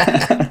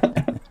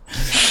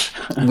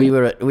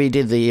 We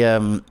did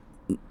the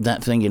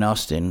that thing in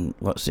Austin.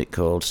 What's it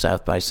called?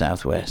 South by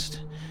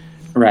Southwest.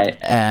 Right.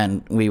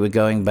 And we were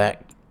going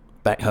back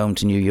home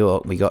to New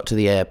York. We got to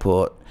the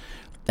airport,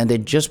 and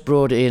they'd just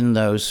brought in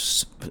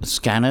those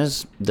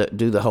scanners that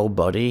do the whole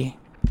body.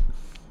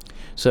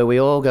 So we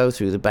all go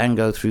through. The band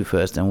go through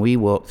first, and we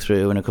walk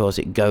through, and of course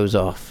it goes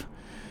off.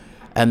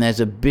 And there's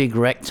a big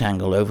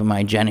rectangle over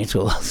my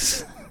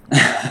genitals.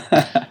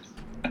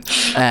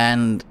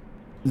 And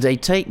they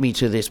take me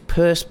to this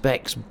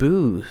Perspex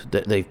booth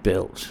that they've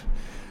built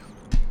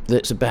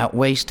that's about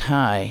waist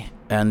high,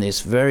 and this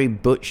very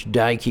butch,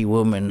 dykey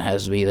woman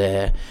has me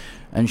there,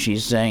 and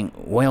she's saying,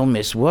 "Well,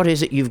 miss, what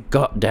is it you've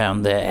got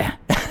down there?"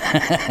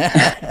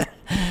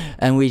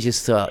 And we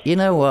just thought, you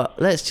know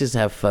what, let's just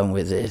have fun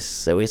with this.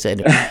 So we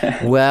said,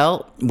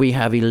 "Well, we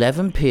have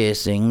 11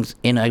 piercings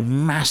in a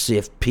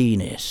massive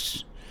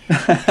penis.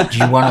 Do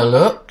you want to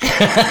look?"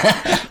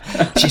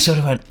 She sort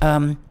of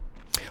went,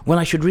 "Well,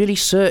 I should really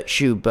search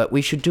you, but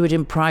we should do it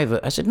in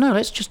private." I said, "No,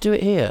 let's just do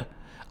it here.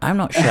 I'm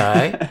not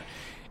shy."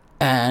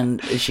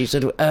 And she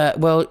said,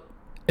 "Well,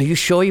 are you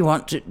sure you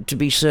want to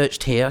be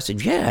searched here? I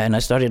said, yeah. And I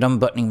started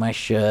unbuttoning my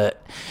shirt.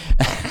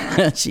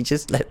 She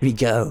just let me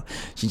go.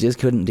 She just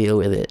couldn't deal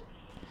with it.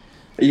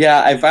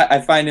 Yeah,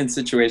 I find in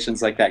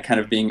situations like that, kind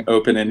of being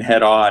open and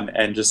head on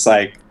and just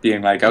like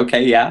being like,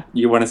 okay, yeah,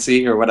 you want to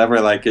see or whatever,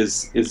 like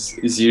is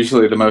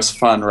usually the most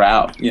fun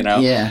route, you know?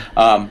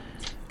 Yeah.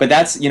 But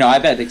that's, you know,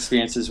 I've had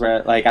experiences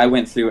where like I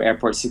went through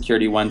airport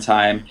security one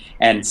time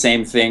and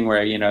same thing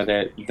where, you know,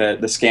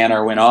 the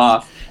scanner went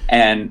off,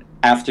 and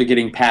after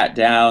getting pat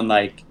down,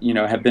 like, you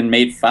know, have been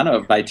made fun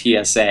of by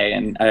TSA.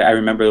 And I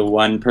remember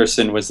one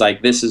person was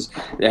like,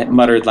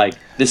 muttered like,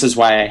 this is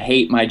why I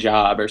hate my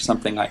job or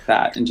something like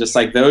that. And just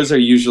like, those are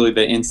usually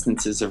the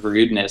instances of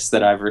rudeness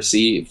that I've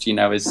received, you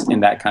know, is in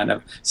that kind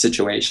of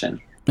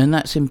situation. And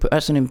that's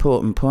an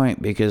important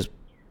point, because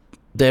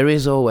there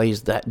is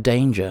always that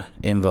danger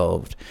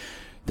involved.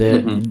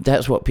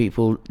 That's what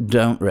people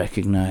don't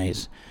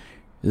recognize.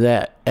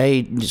 That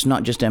it's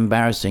not just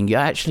embarrassing, you're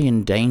actually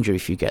in danger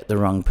if you get the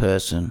wrong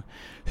person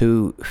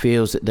who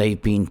feels that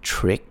they've been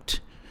tricked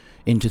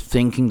into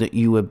thinking that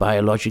you were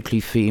biologically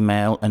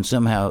female, and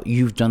somehow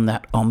you've done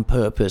that on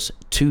purpose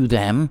to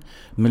them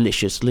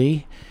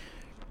maliciously,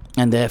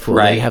 and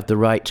therefore they have the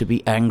right to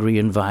be angry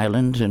and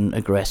violent and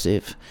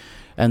aggressive.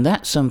 And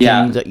that's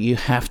something that you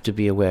have to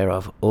be aware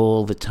of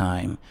all the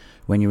time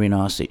when you're in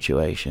our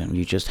situation.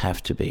 You just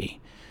have to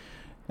be.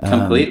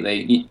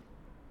 Completely.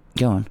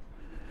 Go on.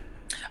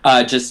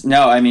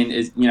 I mean,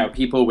 you know,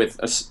 people with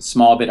a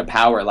small bit of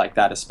power like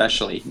that,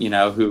 especially, you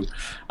know, who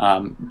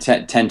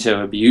tend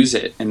to abuse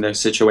it in those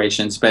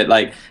situations. But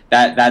like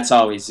that's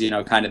always, you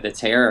know, kind of the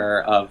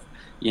terror of,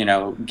 you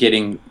know,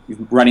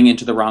 running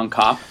into the wrong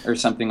cop or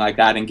something like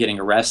that and getting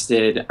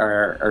arrested,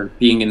 or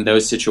being in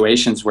those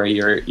situations where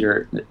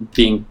you're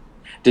being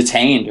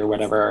detained or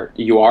whatever.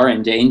 You are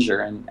in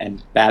danger,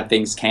 and bad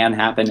things can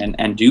happen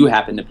and do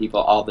happen to people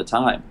all the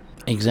time.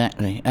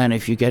 Exactly. And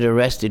if you get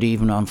arrested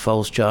even on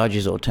false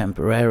charges or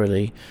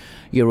temporarily,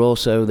 you're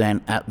also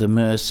then at the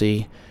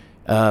mercy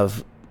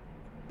of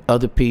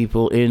other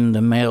people in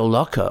the male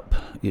lockup,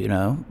 you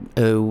know,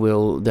 who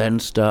will then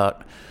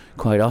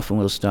quite often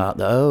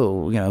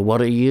you know,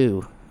 what are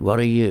you? What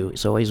are you?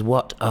 It's always,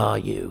 what are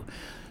you?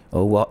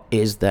 Or what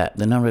is that?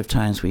 The number of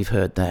times we've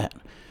heard that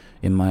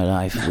in my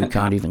life, we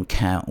can't even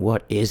count.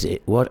 What is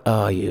it? What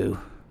are you?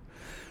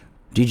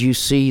 Did you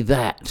see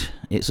that?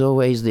 It's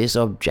always this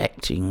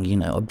objectifying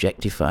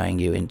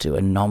you into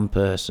a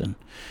non-person.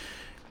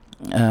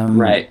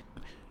 Right.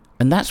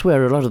 And that's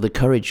where a lot of the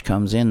courage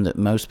comes in that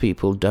most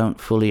people don't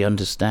fully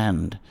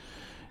understand.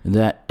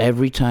 That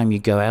every time you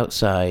go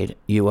outside,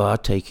 you are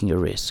taking a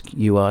risk.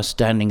 You are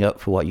standing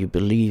up for what you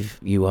believe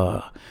you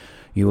are.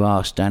 You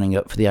are standing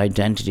up for the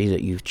identity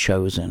that you've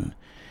chosen.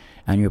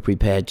 And you're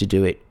prepared to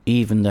do it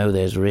even though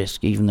there's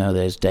risk, even though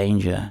there's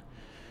danger.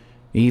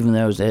 Even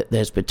though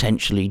there's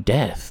potentially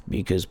death,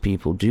 because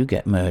people do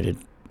get murdered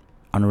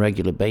on a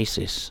regular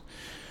basis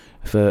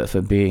for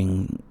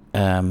being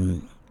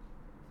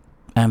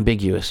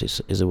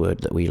ambiguous is a word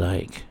that we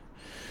like.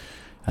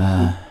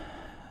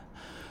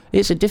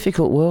 It's a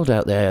difficult world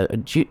out there.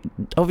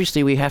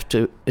 Obviously, we have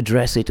to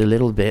address it a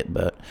little bit,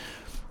 but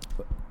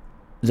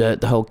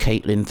the whole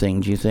Caitlyn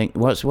thing, do you think,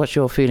 what's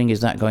your feeling?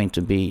 Is that going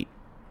to be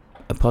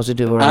a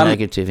positive or a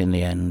negative in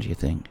the end, do you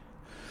think?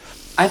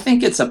 I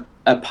think it's a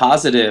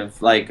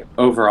positive, like,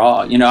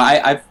 overall. You know,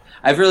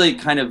 I've really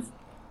kind of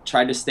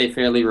tried to stay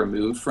fairly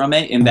removed from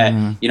it in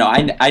that, you know,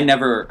 I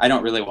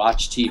don't really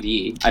watch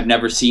TV. I've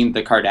never seen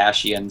the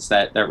Kardashians,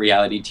 that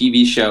reality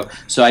TV show,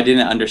 so I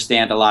didn't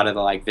understand a lot of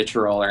the like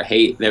vitriol or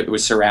hate that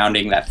was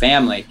surrounding that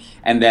family.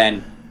 And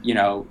then, you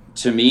know,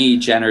 to me,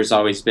 Jenner's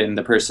always been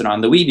the person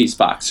on the Wheaties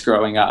box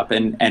growing up.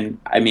 And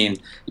I mean,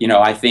 you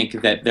know, I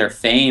think that their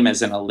fame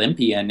as an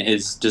Olympian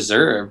is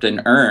deserved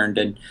and earned.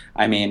 And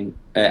I mean,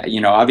 you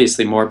know,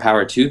 obviously more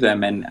power to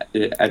them. And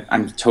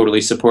I'm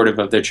totally supportive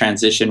of their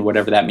transition,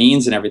 whatever that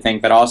means and everything.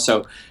 But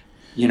also,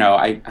 you know,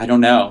 I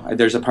don't know.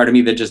 There's a part of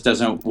me that just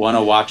doesn't want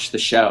to watch the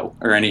show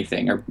or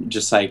anything, or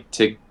just like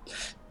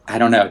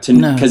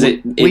because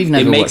it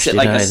makes it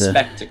like a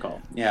spectacle.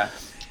 Yeah.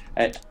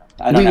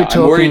 I don't know.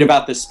 I'm worried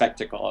about the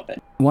spectacle of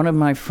it. One of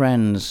my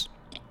friends,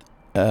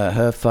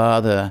 her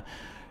father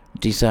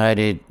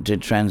decided to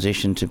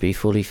transition to be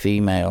fully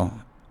female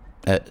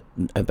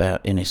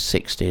about in his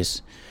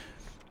 60s,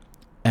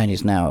 and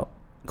is now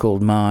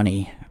called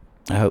Marnie.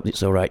 I hope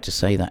it's all right to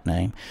say that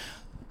name.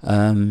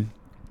 And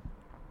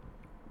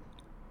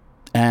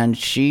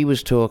she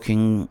was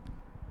talking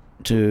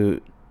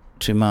to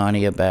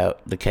Marnie about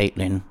the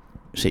Caitlyn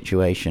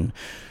situation,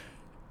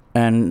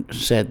 and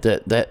said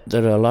that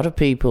there are a lot of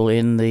people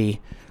in the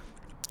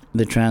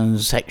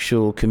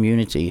transsexual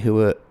community who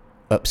are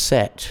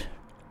upset,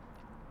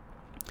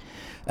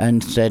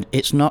 and said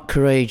it's not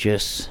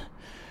courageous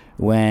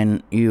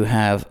when you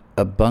have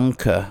a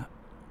bunker,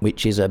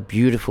 which is a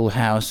beautiful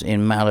house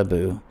in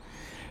Malibu,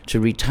 to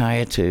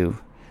retire to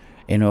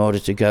in order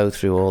to go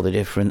through all the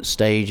different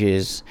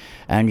stages,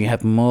 and you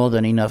have more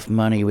than enough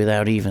money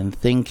without even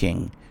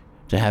thinking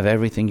to have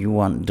everything you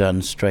want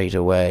done straight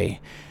away.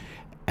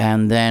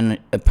 And then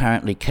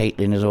apparently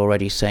Caitlyn is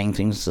already saying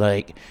things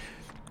like,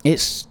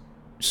 it's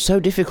so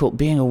difficult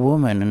being a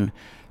woman and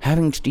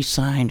having to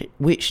decide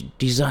which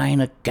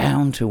designer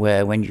gown to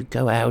wear when you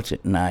go out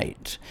at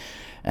night,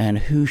 and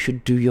who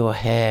should do your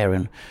hair,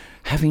 and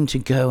having to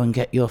go and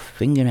get your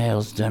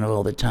fingernails done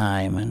all the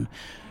time. And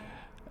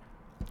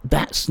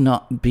that's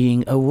not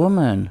being a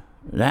woman.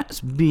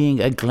 That's being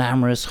a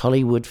glamorous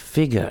Hollywood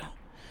figure.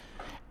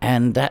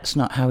 And that's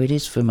not how it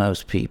is for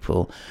most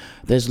people.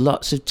 There's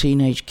lots of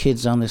teenage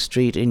kids on the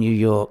street in New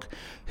York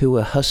who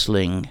are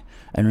hustling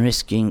and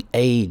risking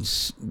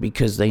AIDS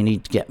because they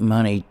need to get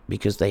money,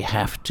 because they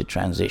have to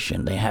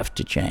transition, they have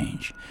to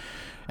change.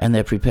 And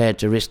they're prepared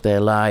to risk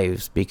their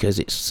lives because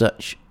it's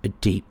such a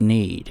deep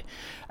need.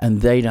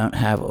 And they don't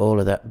have all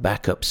of that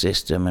backup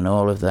system and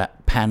all of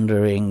that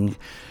pandering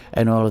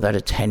and all of that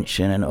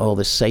attention and all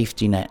the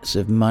safety nets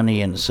of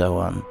money and so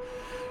on.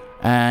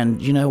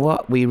 And you know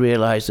what? We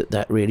realize that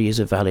that really is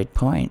a valid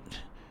point.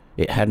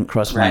 It hadn't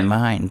crossed my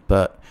mind,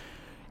 but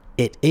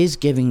it is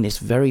giving this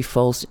very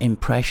false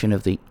impression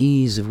of the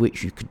ease of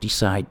which you could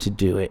decide to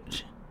do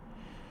it.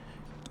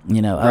 You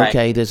know,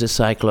 okay, there's a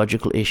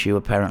psychological issue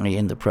apparently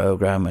in the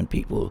program, and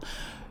people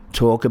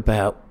talk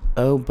about,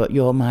 oh, but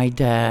you're my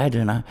dad,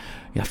 and I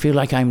feel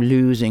like I'm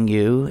losing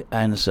you,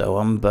 and so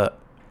on, but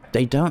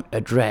they don't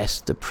address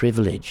the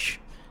privilege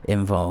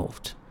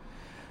involved.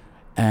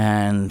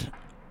 And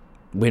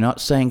we're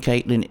not saying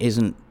Caitlyn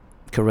isn't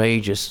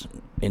courageous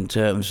in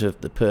terms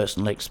of the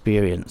personal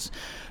experience,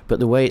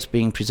 but the way it's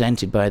being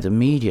presented by the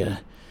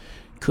media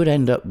could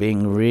end up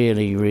being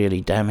really,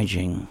 really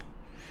damaging.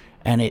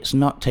 And it's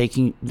not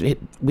taking it.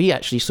 We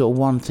actually saw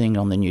one thing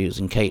on the news,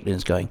 and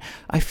Caitlyn's going,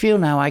 I feel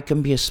now I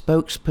can be a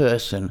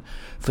spokesperson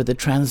for the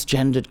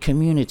transgendered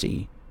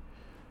community.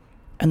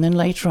 And then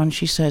later on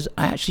she says,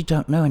 I actually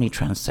don't know any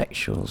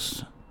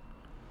transsexuals.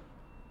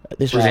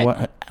 This was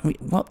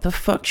what the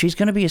fuck? She's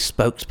going to be a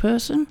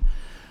spokesperson?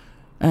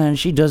 And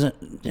she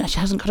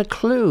hasn't got a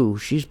clue.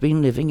 She's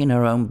been living in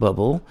her own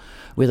bubble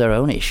with her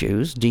own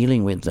issues,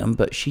 dealing with them,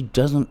 but she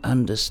doesn't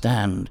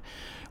understand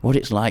what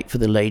it's like for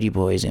the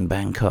ladyboys in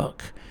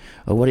Bangkok,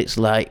 or what it's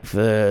like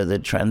for the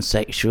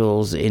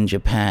transsexuals in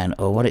Japan,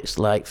 or what it's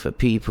like for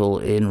people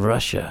in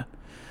Russia.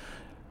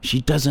 She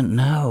doesn't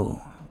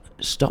know.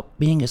 Stop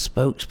being a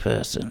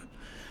spokesperson.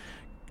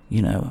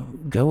 You know,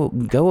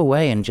 go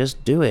away and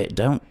just do it.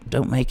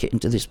 Don't make it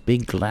into this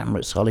big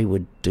glamorous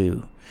Hollywood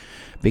do,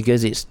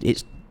 because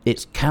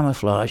it's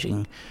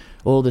camouflaging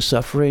all the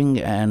suffering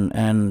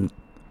and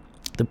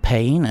the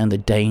pain and the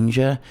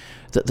danger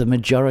that the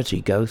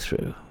majority go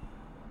through.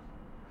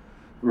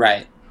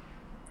 Right.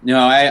 No,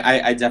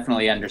 I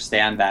definitely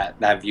understand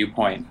that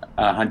viewpoint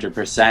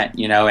 100%,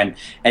 you know, and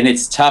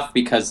it's tough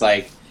because,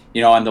 like,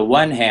 you know, on the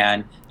one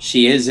hand,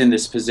 she is in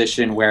this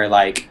position where,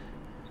 like,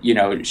 you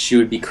know, she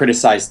would be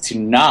criticized to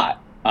not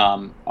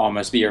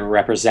almost be a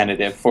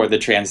representative for the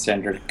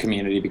transgender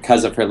community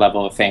because of her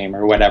level of fame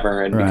or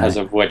whatever, and because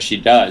of what she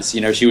does.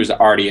 You know, she was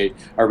already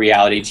a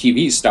reality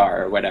TV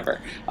star or whatever.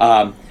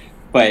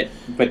 But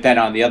then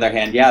on the other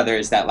hand, yeah, there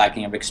is that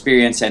lacking of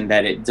experience, and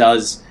that it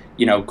does,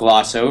 you know,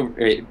 gloss over.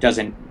 It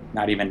doesn't,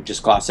 not even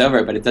just gloss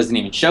over, but it doesn't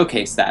even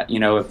showcase that, you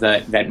know, of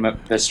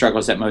the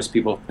struggles that most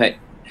people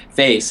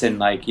face, and,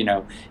 like, you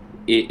know,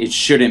 it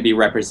shouldn't be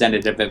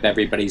representative of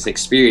everybody's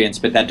experience,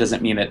 but that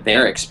doesn't mean that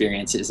their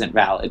experience isn't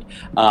valid.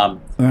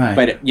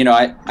 But, you know,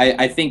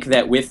 I think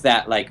that with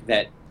that, like,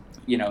 that,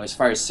 you know, as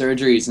far as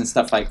surgeries and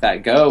stuff like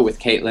that go with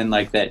Caitlyn,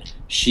 like, that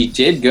she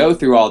did go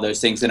through all those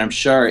things, and I'm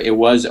sure it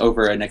was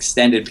over an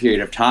extended period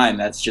of time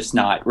that's just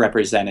not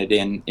represented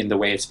in the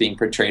way it's being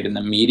portrayed in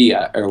the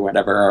media or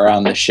whatever, or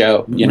on the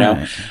show, you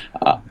know.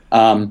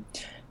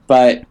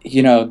 But,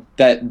 you know,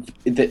 that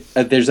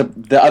there's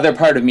the other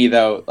part of me,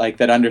 though, like,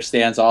 that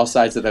understands all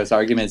sides of those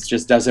arguments,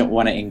 just doesn't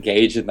want to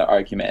engage in the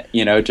argument,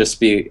 you know, I just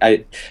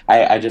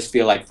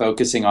feel like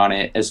focusing on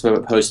it as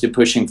opposed to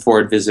pushing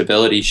forward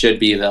visibility should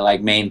be the,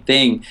 like, main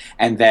thing.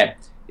 And that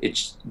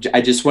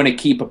I just want to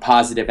keep a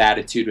positive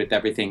attitude with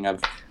everything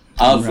of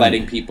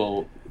letting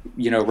people,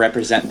 you know,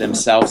 represent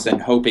themselves, and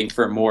hoping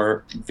for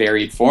more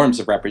varied forms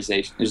of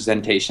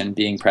representation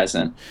being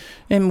present.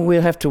 And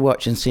we'll have to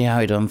watch and see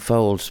how it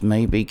unfolds.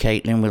 Maybe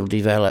Caitlyn will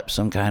develop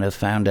some kind of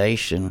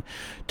foundation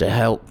to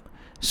help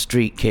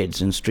street kids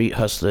and street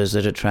hustlers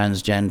that are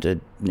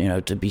transgendered, you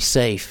know, to be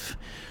safe,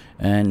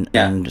 and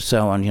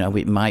so on. You know,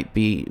 it might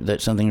be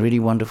that something really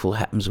wonderful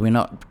happens. We're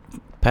not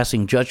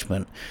passing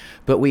judgment,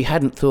 but we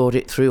hadn't thought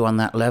it through on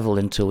that level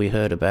until we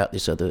heard about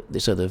this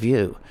other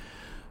view,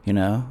 you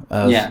know.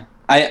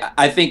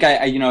 I think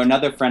you know,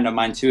 another friend of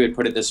mine too had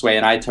put it this way,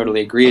 and I totally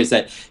agree, is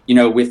that, you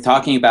know, with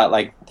talking about,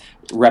 like,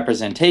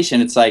 representation,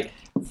 it's like,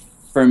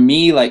 for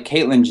me, like,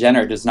 Caitlyn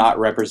Jenner does not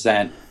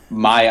represent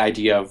my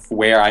idea of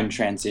where I'm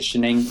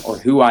transitioning or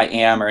who I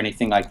am or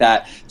anything like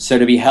that. So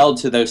to be held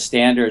to those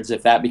standards,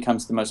 if that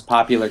becomes the most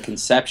popular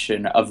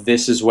conception of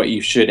this is what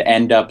you should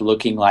end up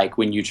looking like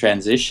when you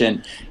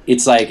transition,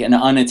 it's like an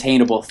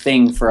unattainable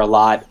thing for a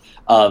lot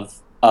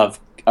of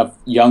of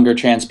younger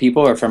trans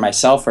people or for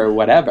myself or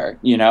whatever,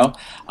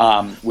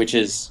 which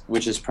is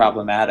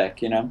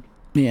problematic,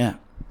 Yeah.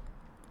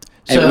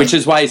 And which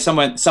is why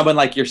someone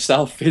like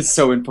yourself is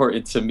so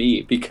important to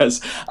me,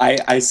 because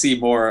I see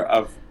more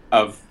of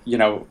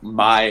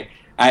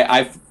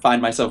I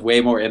find myself way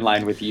more in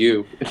line with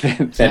you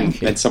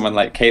than someone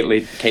like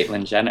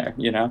Caitlyn Jenner,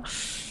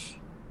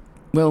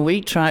 Well,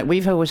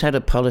 we've always had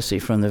a policy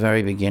from the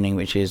very beginning,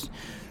 which is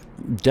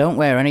don't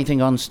wear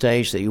anything on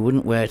stage that you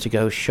wouldn't wear to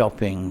go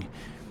shopping.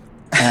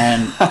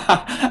 And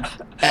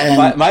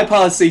my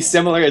policy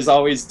similar is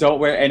always don't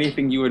wear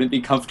anything you wouldn't be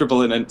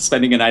comfortable in and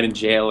spending a night in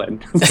jail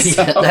in.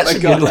 So, that's a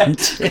good one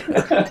too.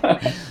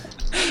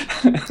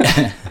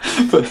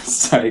 But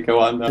sorry, go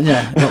on though.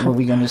 Yeah, what were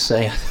we going to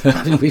say?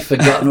 We've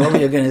forgotten what we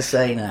were going to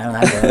say now.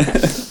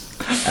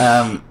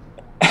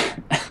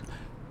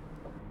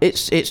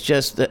 It's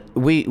just that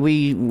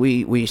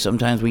we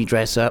sometimes we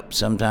dress up,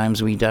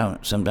 sometimes we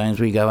don't. Sometimes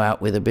we go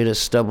out with a bit of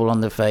stubble on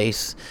the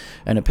face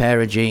and a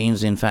pair of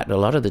jeans. In fact, a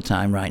lot of the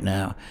time right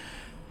now,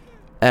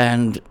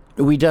 and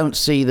we don't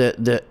see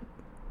that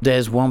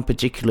there's one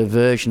particular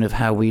version of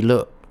how we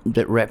look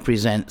that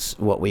represents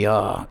what we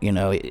are.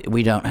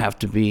 We don't have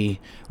to be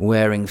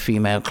wearing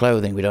female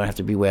clothing. We don't have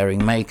to be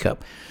wearing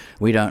makeup.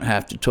 We don't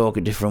have to talk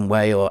a different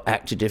way or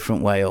act a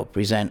different way or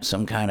present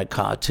some kind of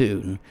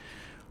cartoon.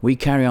 We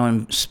carry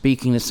on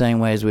speaking the same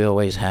way as we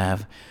always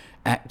have,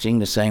 acting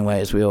the same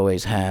way as we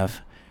always have.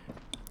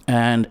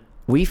 And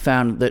we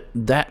found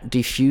that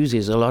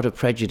diffuses a lot of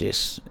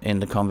prejudice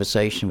in the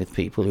conversation with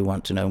people who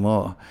want to know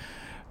more,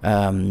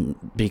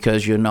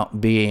 because you're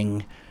not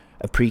being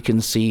a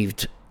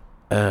preconceived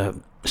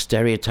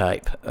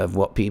stereotype of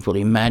what people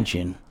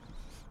imagine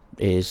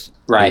is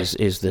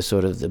the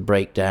sort of the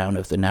breakdown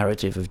of the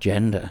narrative of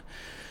gender.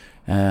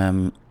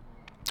 And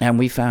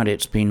we found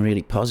it's been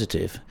really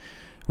positive.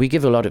 We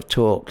give a lot of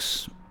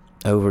talks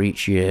over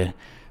each year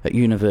at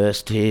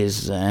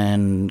universities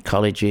and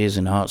colleges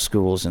and art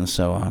schools and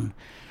so on.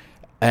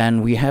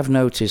 And we have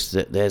noticed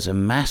that there's a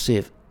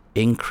massive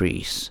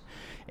increase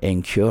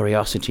in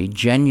curiosity,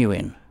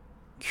 genuine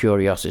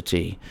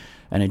curiosity,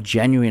 and a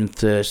genuine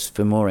thirst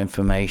for more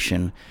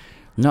information,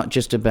 not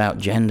just about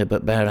gender,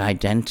 but about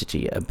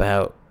identity,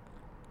 about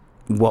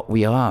what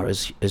we are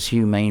as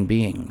humane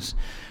beings.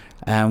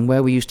 And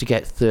where we used to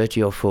get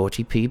 30 or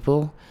 40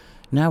 people,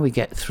 now we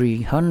get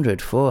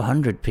 300,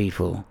 400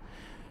 people.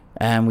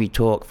 And we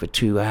talk for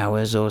 2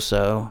 hours or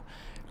so.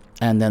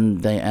 And then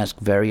they ask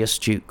very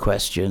astute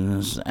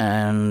questions.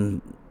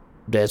 And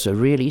there's a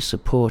really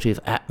supportive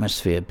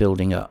atmosphere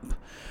building up.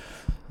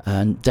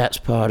 And that's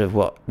part of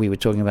what we were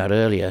talking about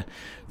earlier,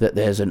 that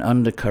there's an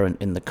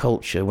undercurrent in the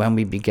culture. When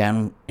we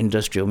began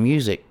industrial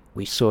music,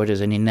 we saw it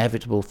as an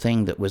inevitable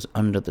thing that was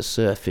under the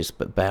surface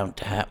but bound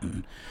to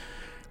happen.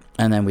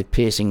 And then with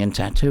piercing and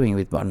tattooing,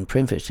 with modern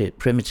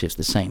primitives,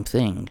 the same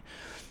thing.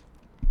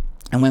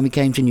 And when we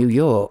came to New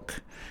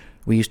York,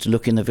 we used to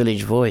look in the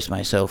Village Voice,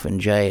 myself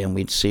and Jay, and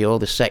we'd see all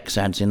the sex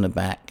ads in the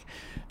back.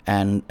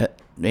 And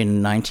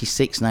in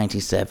 96,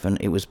 97,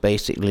 it was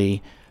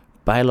basically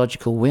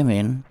biological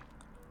women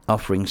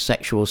offering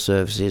sexual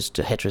services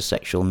to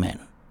heterosexual men.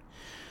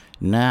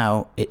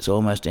 Now it's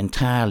almost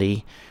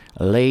entirely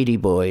lady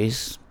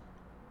boys,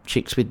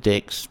 chicks with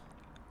dicks,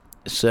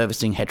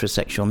 servicing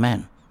heterosexual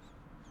men.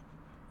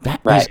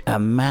 That is a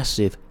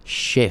massive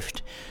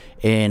shift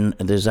in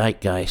the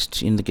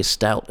zeitgeist, in the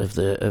gestalt of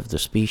the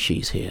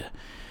species here.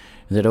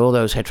 That all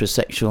those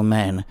heterosexual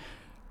men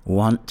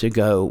want to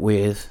go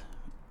with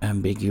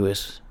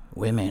ambiguous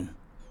women.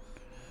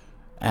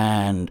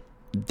 And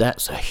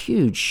that's a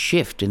huge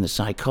shift in the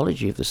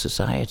psychology of the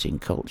society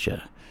and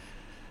culture.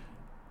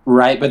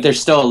 Right, but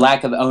there's still a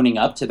lack of owning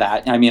up to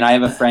that. I mean, I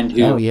have a friend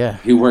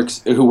who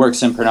works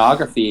in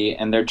pornography,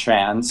 and they're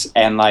trans,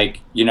 and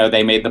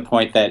they made the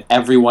point that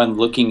everyone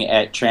looking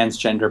at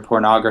transgender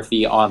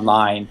pornography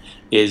online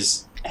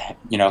is,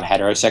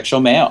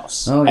 heterosexual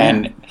males. Oh,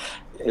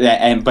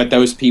 yeah. But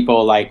those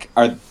people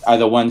are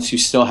the ones who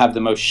still have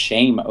the most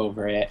shame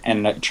over it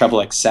and trouble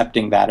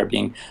accepting that or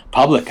being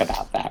public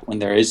about that when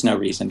there is no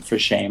reason for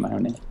shame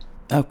on it.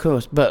 Of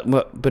course,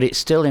 but it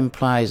still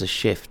implies a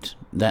shift.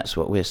 That's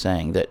what we're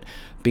saying, that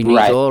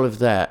beneath all of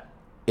that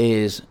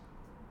is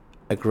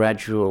a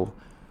gradual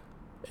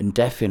and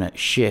definite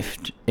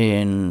shift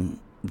in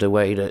the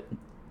way that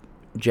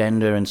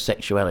gender and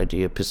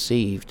sexuality are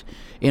perceived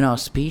in our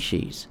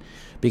species,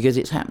 because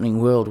it's happening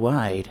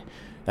worldwide.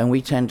 And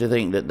we tend to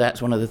think that that's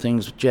one of the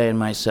things Jay and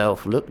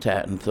myself looked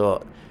at and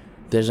thought,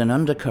 there's an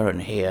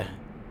undercurrent here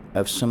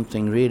of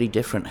something really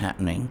different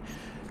happening.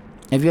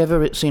 Have you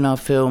ever seen our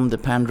film, The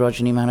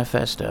Pandrogyne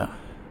Manifesto?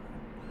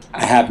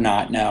 I have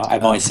not, no.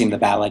 I've only seen the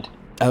ballad.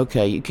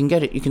 Okay, you can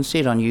get it. You can see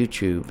it on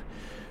YouTube.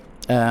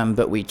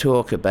 But we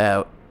talk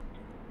about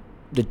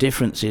the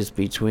differences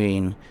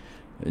between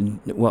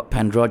what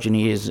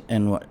pandrogyny is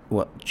and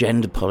what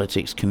gender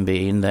politics can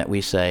be, in that we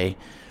say,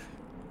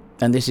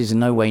 and this is in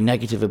no way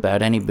negative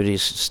about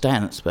anybody's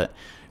stance, but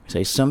we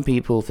say some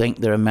people think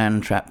they're a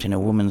man trapped in a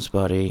woman's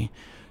body.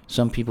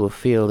 Some people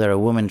feel they're a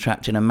woman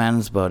trapped in a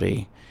man's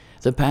body.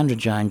 The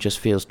pandrogyne just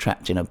feels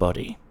trapped in a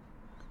body.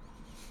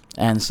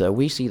 And so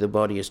we see the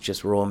body as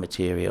just raw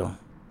material.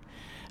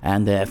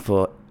 And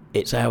therefore,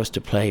 it's ours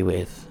to play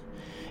with.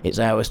 It's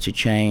ours to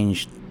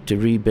change, to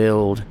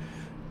rebuild,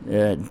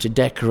 to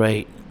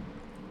decorate,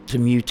 to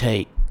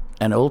mutate.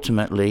 And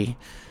ultimately,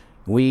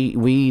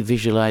 we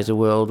visualize a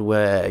world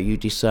where you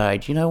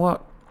decide, you know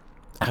what?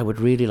 I would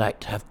really like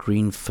to have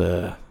green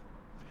fur.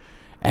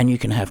 And you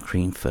can have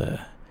green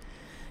fur.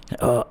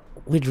 Or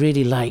we'd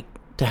really like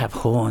to have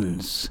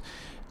horns.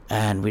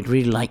 And we'd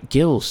really like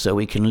gills so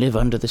we can live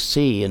under the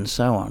sea and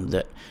so on.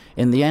 That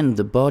in the end,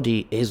 the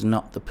body is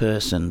not the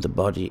person. The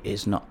body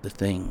is not the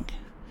thing.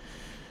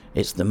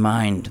 It's the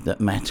mind that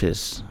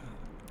matters.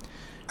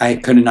 I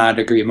could not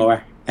agree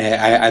more.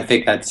 I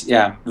think that's,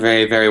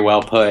 very, very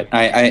well put.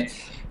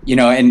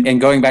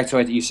 And going back to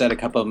what you said a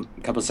couple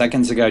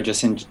seconds ago,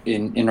 just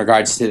in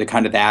regards to the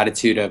kind of the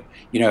attitude of,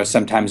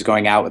 sometimes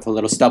going out with a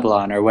little stubble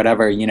on or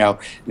whatever,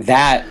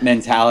 that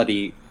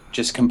mentality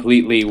just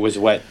completely was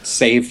what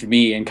saved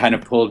me and kind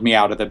of pulled me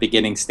out of the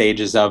beginning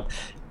stages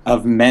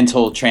of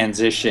mental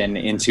transition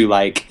into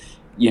like,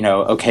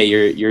 okay,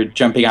 you're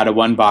jumping out of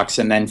one box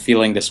and then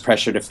feeling this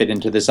pressure to fit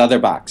into this other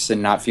box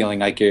and not feeling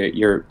like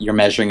you're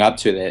measuring up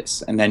to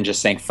this, and then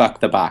just saying fuck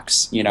the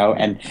box,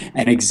 and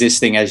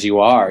existing as you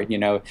are,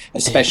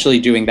 especially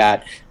doing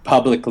that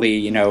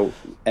publicly,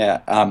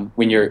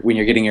 when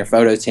you're getting your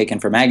photos taken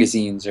for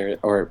magazines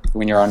or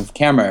when you're on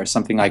camera or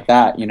something like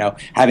that,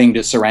 having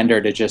to surrender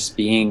to just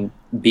being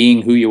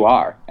who you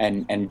are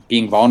and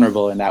being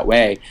vulnerable in that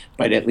way,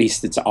 but at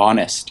least it's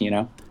honest,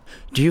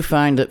 Do you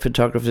find that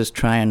photographers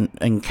try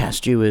and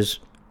cast you as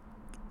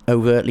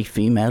overtly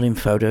female in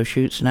photo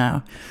shoots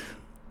now?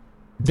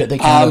 That they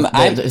kind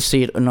of they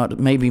see it not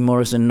maybe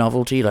more as a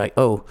novelty, like,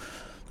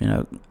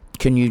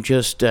 can you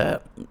just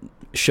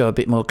show a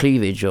bit more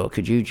cleavage, or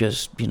could you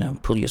just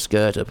pull your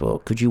skirt up, or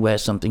could you wear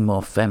something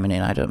more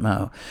feminine? I don't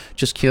know.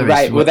 Just curious.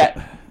 Right. Well,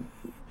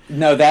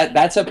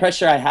 that's a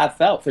pressure I have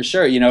felt for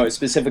sure.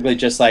 Specifically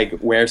just like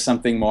wear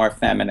something more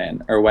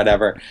feminine or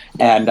whatever,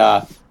 and.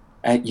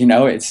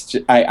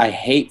 I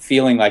hate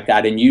feeling like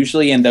that, and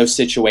usually in those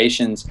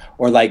situations,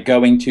 or like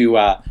going to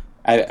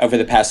over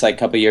the past like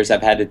couple of years,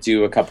 I've had to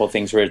do a couple of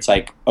things where it's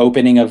like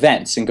opening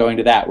events and going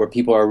to that where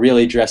people are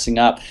really dressing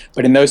up.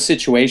 But in those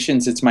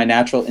situations, it's my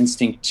natural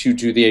instinct to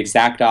do the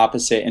exact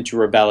opposite and to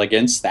rebel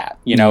against that,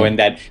 and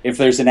that if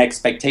there's an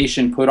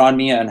expectation put on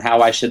me on how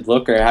I should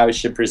look or how I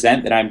should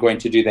present, then I'm going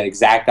to do the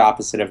exact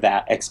opposite of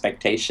that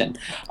expectation.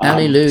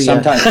 Hallelujah.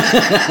 Sometimes.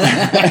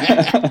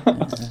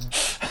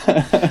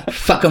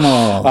 Fuck them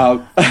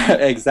all.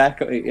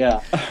 Exactly.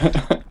 Yeah.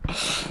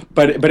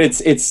 But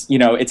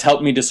it's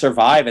helped me to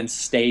survive and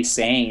stay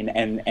sane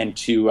and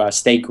to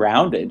stay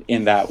grounded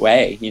in that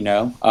way,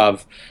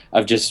 of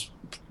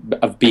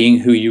being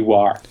who you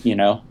are,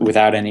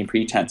 without any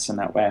pretense in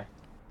that way.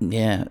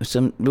 Yeah.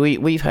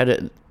 We've had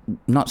it,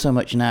 not so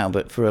much now,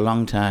 but for a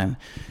long time,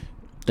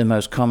 the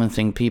most common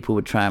thing people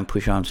would try and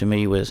push onto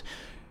me was,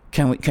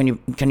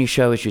 can you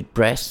show us your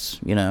breasts?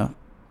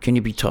 Can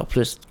you be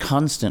topless?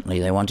 Constantly,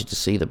 they wanted to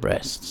see the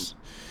breasts,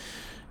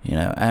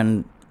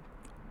 and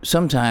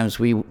sometimes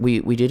we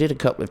did it a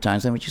couple of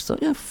times, and we just thought,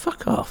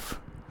 fuck off.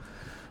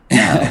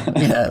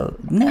 No.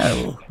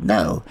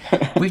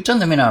 We've done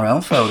them in our own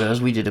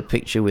photos. We did a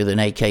picture with an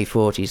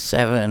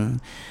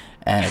AK-47,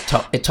 and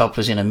a top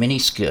was in a mini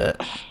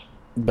skirt,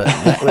 but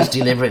that was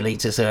deliberately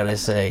to sort of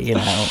say,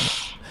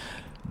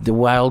 the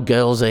wild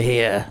girls are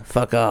here.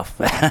 Fuck off.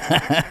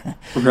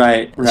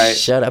 Right.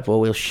 Shut up,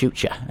 or we'll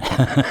shoot you.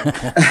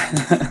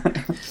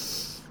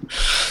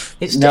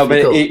 It's no,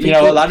 difficult.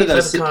 but a lot of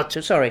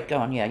those. Sorry, go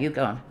on. Yeah, you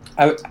go on.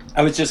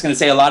 I was just going to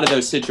say a lot of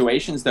those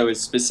situations, though,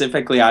 is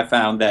specifically I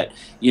found that,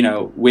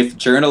 with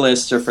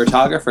journalists or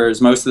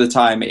photographers, most of the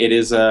time it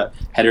is a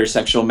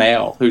heterosexual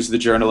male who's the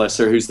journalist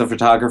or who's the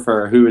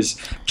photographer who is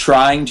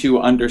trying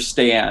to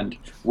understand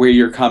where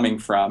you're coming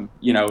from,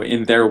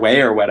 in their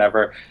way or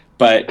whatever.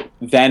 But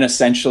then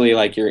essentially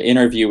like your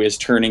interview is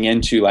turning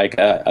into like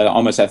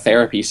almost a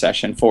therapy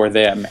session for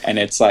them. And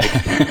it's like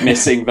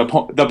missing the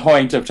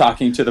point of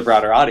talking to the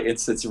broader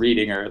audience that's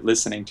reading or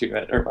listening to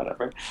it or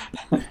whatever.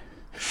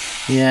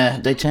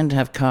 Yeah, they tend to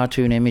have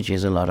cartoon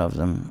images, a lot of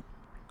them,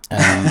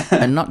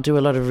 and not do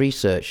a lot of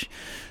research.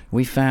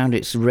 We found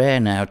it's rare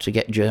now to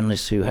get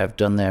journalists who have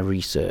done their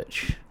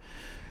research.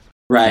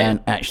 Right. And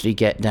actually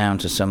get down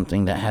to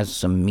something that has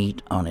some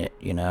meat on it.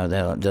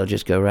 They'll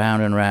just go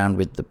round and round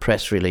with the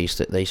press release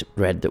that they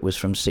read that was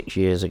from 6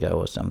 years ago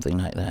or something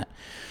like that.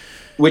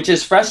 Which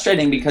is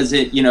frustrating because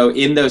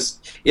in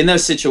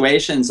those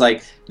situations,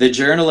 like the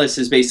journalist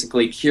is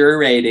basically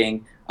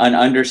curating an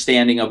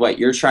understanding of what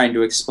you're trying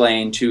to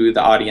explain to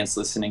the audience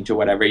listening to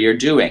whatever you're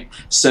doing.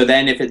 So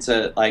then if it's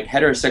a like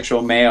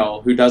heterosexual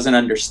male who doesn't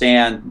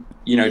understand,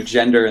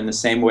 gender in the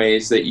same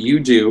ways that you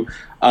do,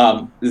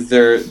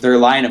 their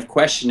line of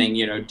questioning,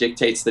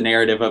 dictates the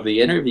narrative of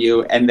the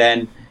interview, and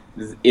then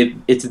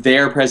it's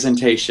their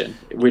presentation,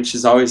 which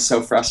is always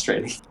so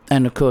frustrating.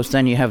 And of course,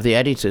 then you have the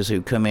editors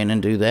who come in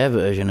and do their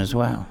version as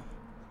well.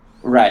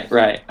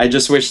 Right. I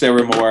just wish there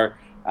were more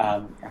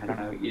I don't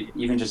know,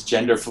 even just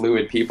gender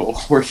fluid people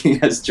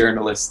working as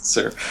journalists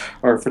or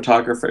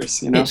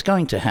photographers, It's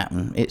going to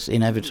happen. It's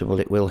inevitable.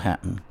 It will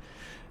happen.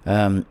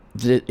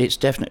 It's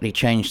definitely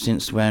changed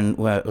since when,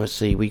 well, let's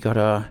see,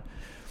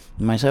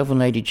 myself and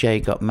Lady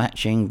Jaye got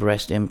matching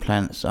breast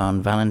implants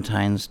on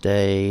Valentine's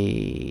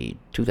Day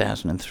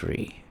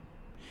 2003.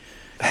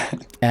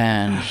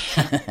 And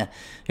it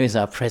was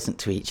our present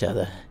to each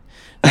other.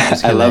 It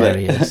was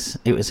hilarious.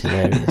 It was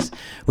hilarious.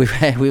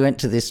 We went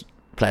to this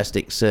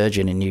plastic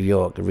surgeon in New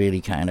York, a really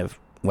kind of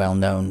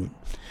well-known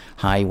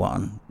high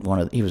one.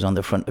 He was on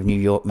the front of New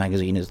York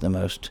magazine as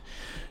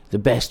the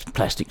best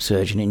plastic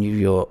surgeon in New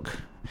York.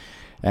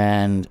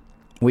 And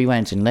we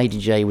went, and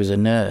Lady Jaye was a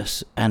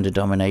nurse and a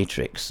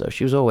dominatrix, so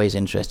she was always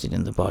interested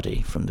in the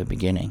body from the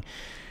beginning.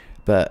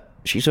 But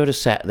she sort of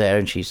sat there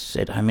and she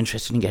said, I'm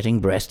interested in getting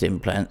breast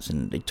implants,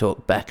 and they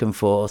talked back and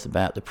forth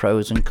about the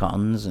pros and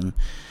cons, and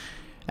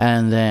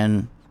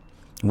then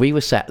we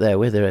were sat there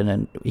with her, and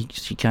then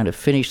she kind of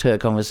finished her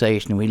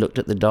conversation, and we looked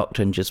at the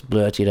doctor and just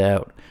blurted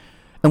out,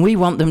 and we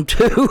want them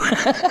too.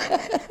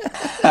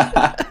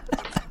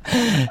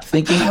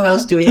 Thinking, how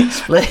else do we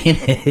explain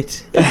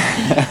it?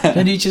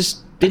 And he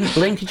just didn't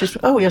blink. He just,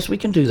 oh yes, we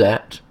can do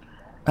that.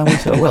 And we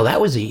thought, well,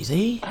 that was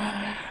easy.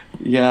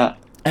 Yeah.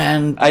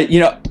 And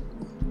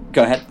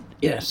go ahead.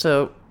 Yeah.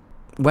 So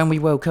when we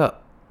woke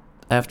up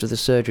after the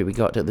surgery, we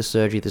got to the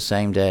surgery the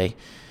same day,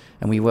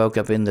 and we woke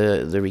up in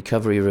the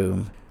recovery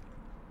room.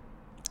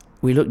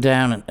 We looked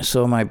down and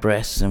saw my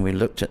breasts, and we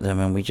looked at them,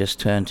 and we just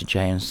turned to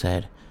Jaye and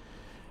said,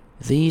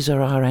 "These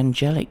are our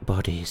angelic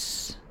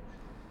bodies."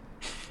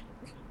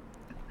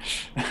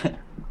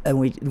 And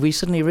we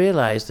suddenly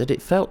realized that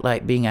it felt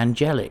like being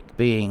angelic,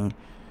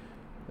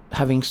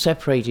 having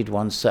separated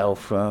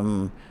oneself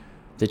from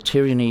the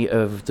tyranny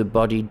of the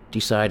body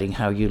deciding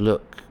how you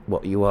look,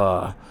 what you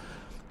are,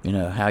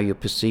 how you're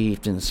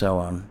perceived and so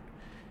on.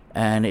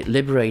 And it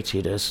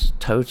liberated us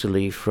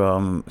totally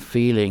from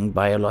feeling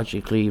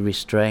biologically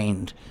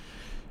restrained,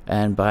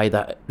 and by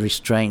that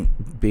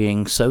restraint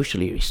being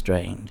socially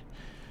restrained.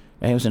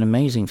 And it was an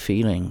amazing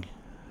feeling.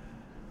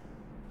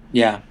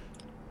 Yeah.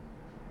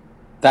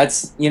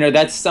 That's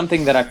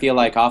something that I feel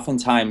like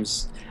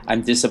oftentimes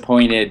I'm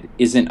disappointed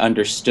isn't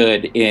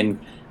understood in,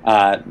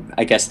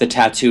 I guess, the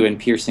tattoo and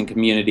piercing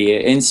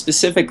community, and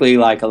specifically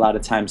like a lot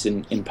of times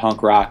in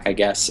punk rock, I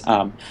guess.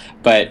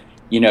 But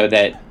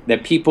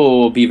that people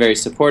will be very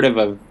supportive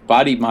of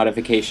body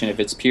modification if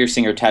it's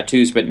piercing or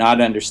tattoos, but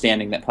not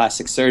understanding that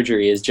plastic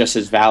surgery is just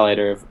as valid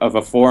or of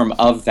a form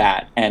of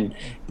that,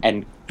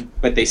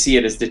 but they see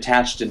it as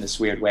detached in this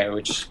weird way,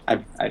 which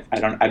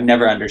I've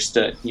never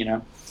understood.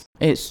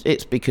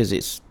 It's because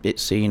it's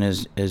seen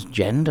as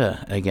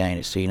gender again.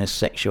 It's seen as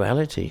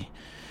sexuality.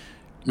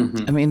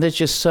 Mm-hmm. I mean, there's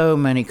just so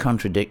many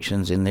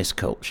contradictions in this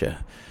culture.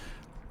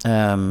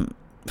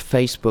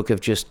 Facebook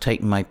have just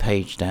taken my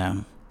page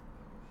down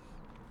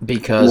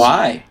because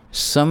why?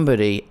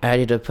 Somebody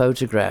added a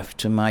photograph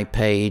to my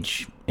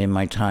page in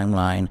my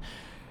timeline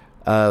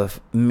of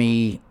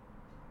me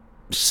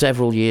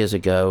several years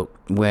ago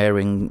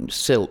wearing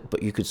silk,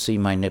 but you could see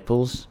my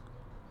nipples.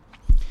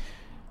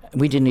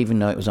 We didn't even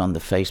know it was on the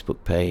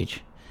Facebook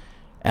page,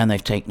 and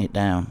they've taken it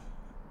down.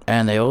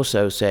 And they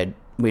also said,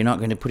 we're not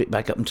going to put it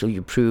back up until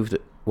you prove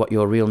what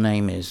your real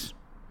name is.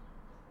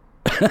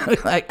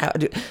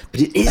 But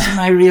it is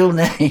my real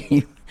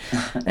name.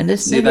 And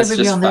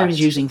everybody on there is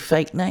using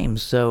fake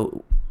names,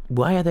 so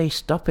why are they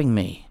stopping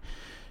me?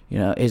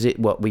 Is it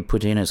what we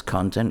put in as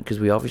content?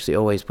 Because we obviously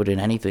always put in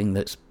anything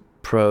that's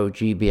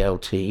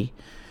pro-GBLT,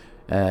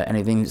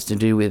 anything that's to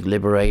do with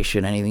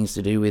liberation, anything that's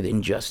to do with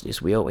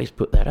injustice, we always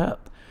put that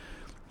up.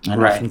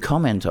 And often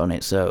comment on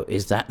it. So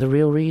is that the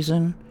real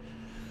reason?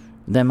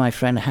 Then my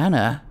friend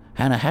Hannah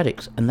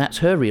Haddix, and that's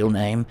her real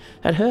name,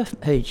 had her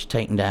page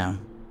taken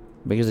down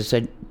because they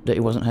said that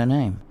it wasn't her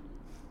name.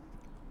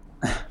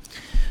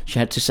 She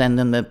had to send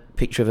them the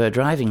picture of her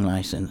driving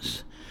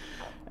license,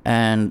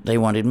 and they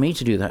wanted me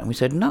to do that. And we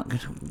said, no,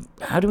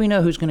 how do we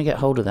know who's going to get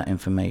hold of that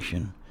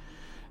information?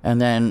 And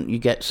then you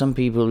get some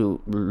people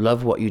who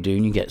love what you do,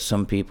 and you get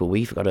some people,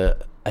 we've got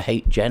a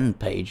hate Gen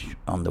page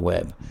on the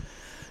web.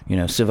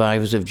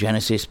 Survivors of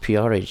Genesis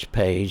P-Orridge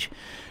page,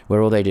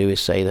 where all they do is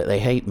say that they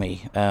hate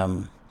me.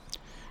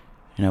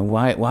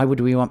 Why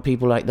would we want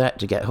people like that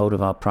to get hold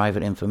of our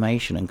private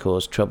information and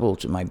cause trouble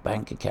to my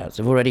bank accounts?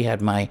 I've already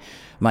had my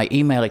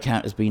email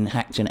account has been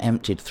hacked and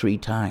emptied 3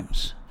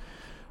 times.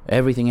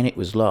 Everything in it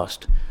was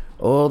lost.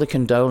 All the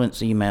condolence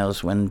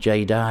emails when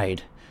Jaye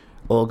died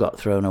all got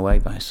thrown away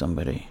by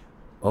somebody.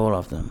 All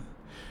of them.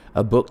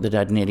 A book that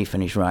I'd nearly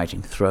finished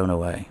writing, thrown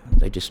away.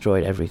 They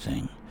destroyed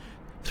everything.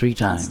 3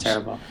 times. That's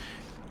terrible.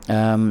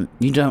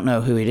 You don't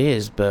know who it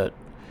is, but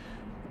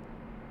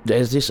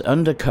there's this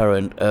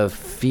undercurrent of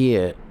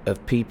fear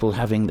of people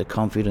having the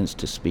confidence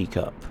to speak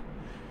up.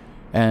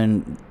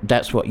 And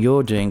that's what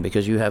you're doing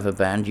because you have a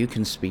band. You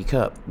can speak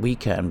up. We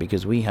can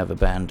because we have a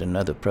band and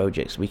other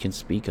projects. We can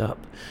speak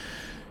up.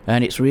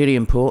 And it's really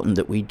important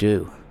that we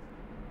do,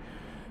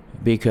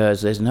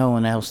 because there's no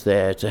one else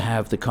there to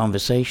have the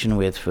conversation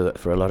with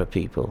for a lot of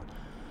people.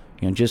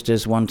 You know, just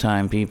as one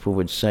time people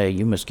would say,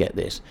 you must get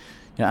this.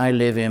 You know, I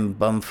live in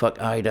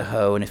bumfuck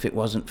Idaho, and if it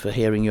wasn't for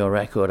hearing your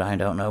record, I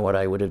don't know what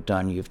I would have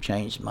done. You've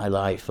changed my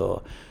life,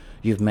 or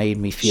you've made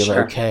me feel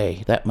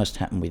okay. That must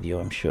happen with you,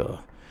 I'm sure.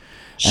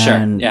 Sure,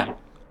 and yeah.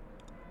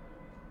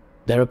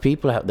 There are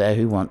people out there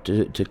who want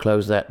to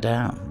close that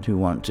down, who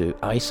want to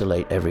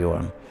isolate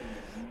everyone.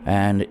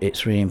 And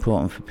it's really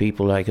important for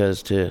people like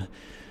us to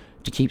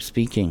keep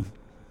speaking,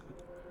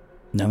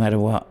 no matter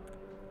what.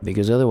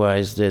 Because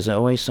otherwise, there's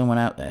always someone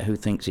out there who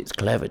thinks it's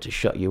clever to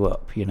shut you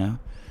up, you know?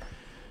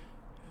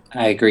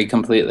 I agree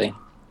completely.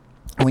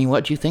 I mean,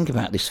 what do you think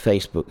about this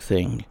Facebook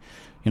thing?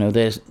 You know,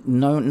 there's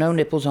no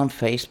nipples on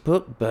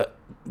Facebook, but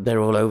they're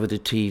all over the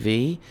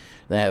TV.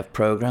 They have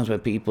programs where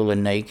people are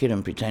naked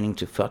and pretending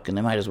to fuck, and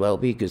they might as well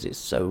be because it's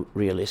so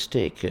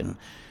realistic.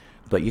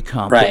 But you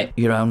can't put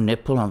your own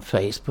nipple on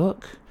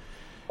Facebook.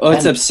 Oh,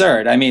 it's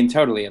absurd. I mean,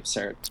 totally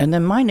absurd. And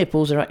then my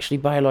nipples are actually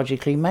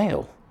biologically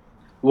male.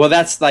 Well,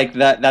 that's like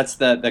that's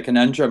the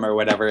conundrum or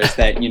whatever, is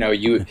that, you know,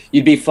 you'd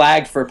be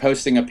flagged for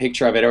posting a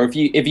picture of it, or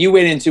if you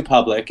went into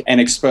public and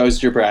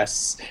exposed your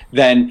breasts,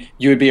 then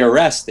you would be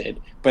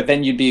arrested, but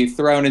then you'd be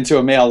thrown into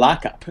a male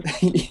lockup,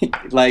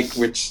 like,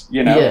 which,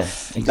 you know. Yeah,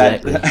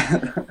 exactly.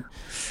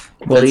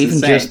 Well, even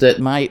insane. just that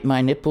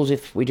my nipples,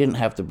 if we didn't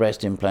have the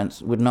breast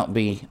implants, would not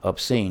be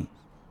obscene.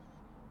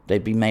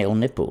 They'd be male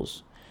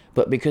nipples.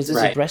 But because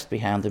there's a breast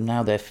behind them,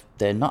 now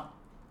they're not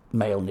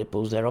male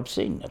nipples, they're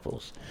obscene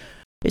nipples.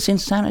 It's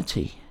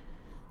insanity.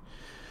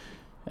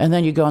 And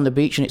then you go on the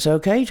beach and it's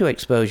okay to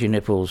expose your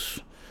nipples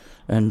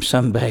and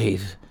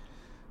sunbathe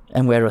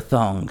and wear a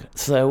thong.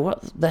 So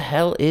what the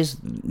hell is,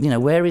 you know,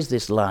 where is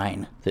this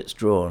line that's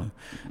drawn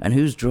and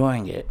who's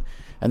drawing it?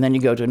 And then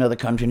you go to another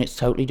country and it's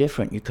totally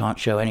different. You can't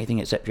show anything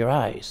except your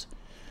eyes.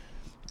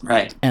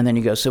 Right. And then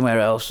you go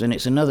somewhere else and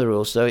it's another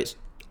rule. So it's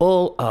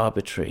all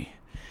arbitrary.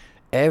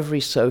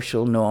 Every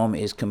social norm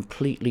is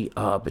completely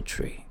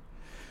arbitrary.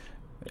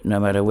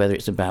 No matter whether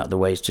it's about the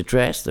ways to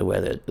dress, the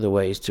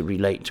ways to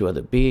relate to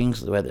other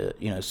beings, whether,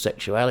 you know,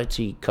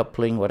 sexuality,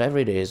 coupling, whatever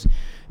it is,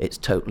 it's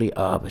totally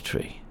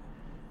arbitrary.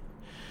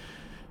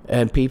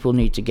 And people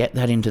need to get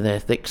that into their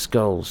thick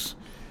skulls,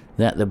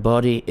 that the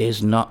body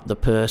is not the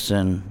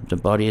person, the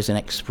body is an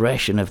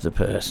expression of the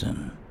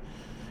person,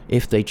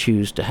 if they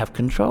choose to have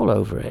control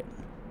over it,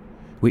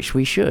 which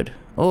we should,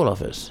 all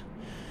of us.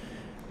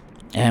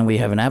 And we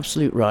have an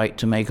absolute right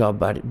to make our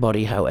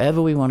body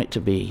however we want it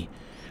to be.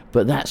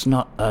 But that's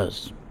not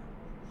us.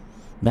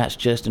 That's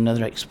just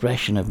another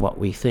expression of what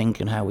we think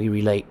and how we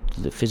relate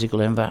to the physical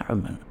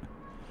environment.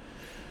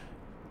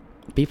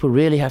 People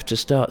really have to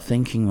start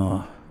thinking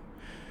more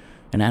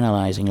and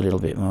analyzing a little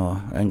bit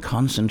more and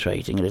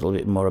concentrating a little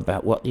bit more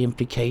about what the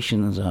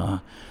implications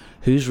are,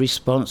 who's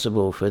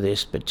responsible for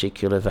this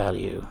particular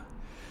value,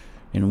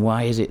 and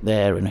why is it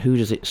there, and who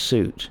does it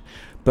suit.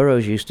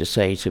 Burroughs used to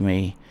say to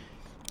me,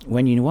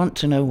 when you want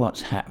to know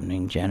what's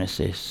happening,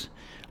 Genesis,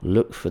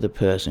 look for the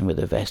person with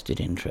a vested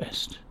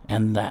interest.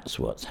 And that's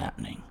what's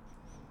happening.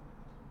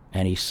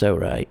 And he's so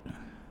right.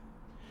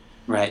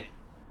 Right.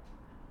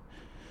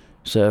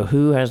 So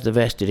who has the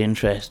vested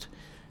interest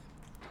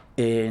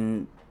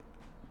in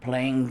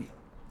playing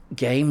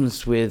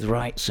games with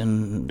rights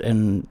and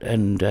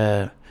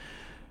the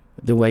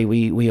way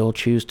we all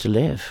choose to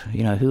live?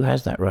 You know, who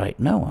has that right?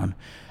 No one.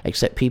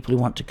 Except people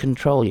who want to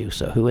control you.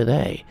 So who are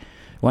they?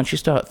 Once you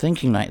start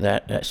thinking like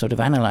that, sort of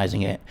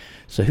analyzing it,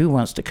 so who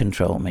wants to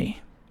control me?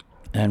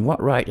 And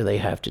what right do they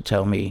have to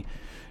tell me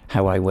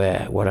how I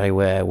wear, what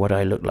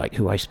I look like,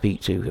 who I speak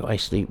to, who I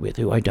sleep with,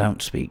 who I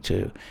don't speak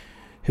to?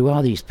 Who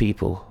are these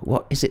people?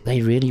 What is it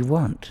they really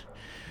want?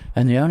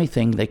 And the only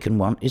thing they can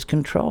want is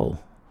control.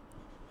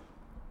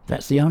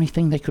 That's the only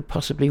thing they could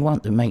possibly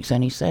want that makes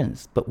any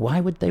sense. But why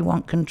would they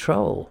want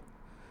control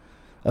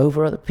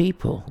over other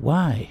people?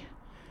 Why?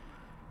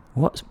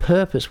 What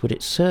purpose would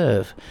it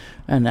serve?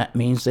 And that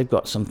means they've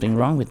got something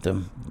wrong with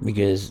them,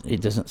 because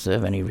it doesn't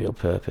serve any real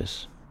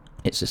purpose.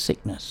 It's a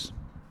sickness.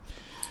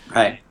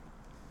 Right.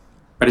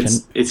 But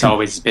it's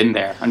always been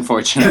there,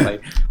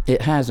 unfortunately.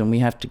 It has, and we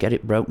have to get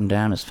it broken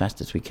down as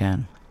fast as we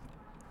can.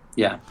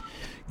 Yeah.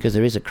 Because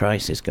there is a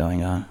crisis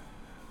going on.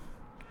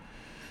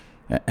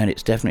 And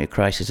it's definitely a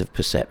crisis of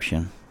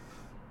perception.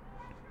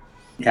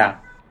 Yeah.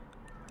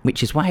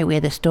 Which is why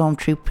we're the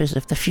stormtroopers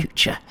of the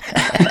future.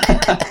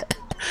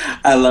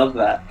 I love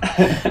that.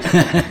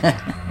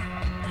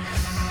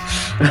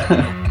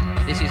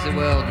 This is the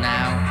world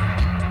now.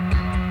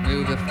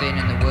 Move a fin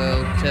and the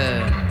world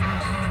turns.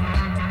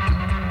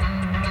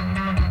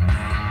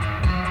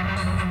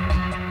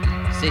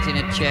 Sit in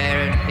a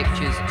chair and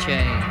pictures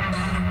change.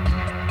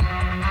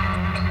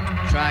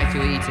 Try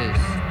to eat us.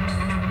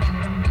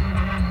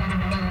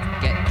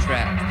 Get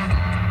trapped.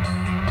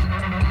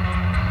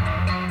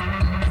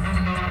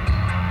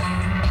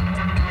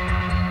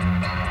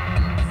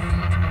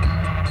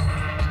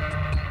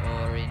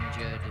 Or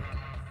injured.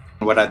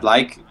 What I'd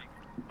like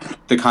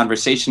the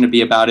conversation to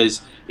be about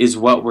is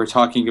what we're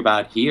talking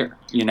about here,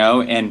 you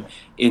know, and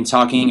in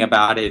talking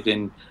about it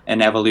in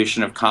an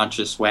evolution of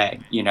conscious way,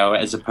 you know,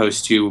 as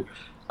opposed to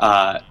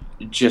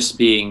just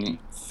being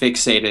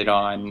fixated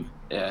on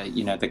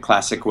the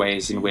classic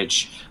ways in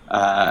which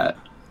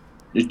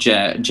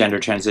gender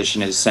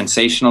transition is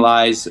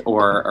sensationalized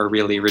or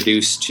really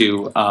reduced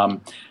to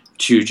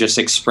just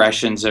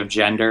expressions of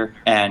gender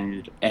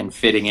and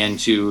fitting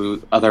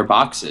into other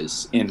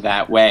boxes in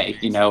that way,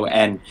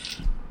 and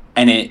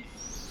it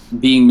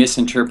being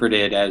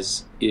misinterpreted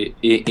as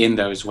in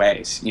those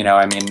ways.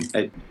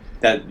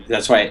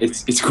 That's why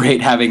it's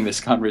great having this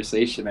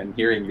conversation and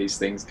hearing these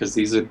things, because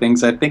these are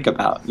things I think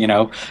about,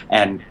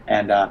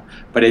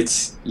 but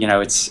it's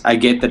I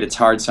get that it's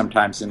hard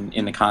sometimes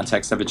in the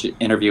context of an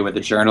interview with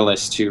a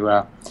journalist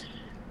to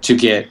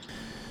get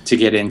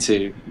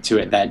into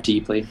it that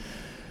deeply.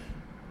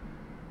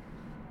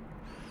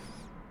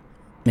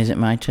 Is it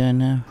my turn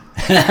now?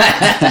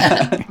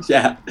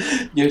 Yeah,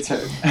 your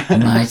turn.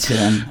 My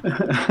turn.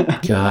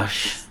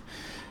 Gosh.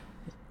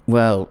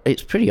 Well,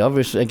 it's pretty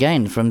obvious,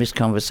 again, from this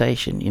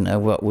conversation,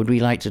 what would we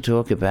like to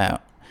talk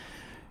about?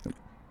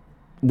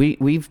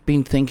 We've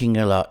been thinking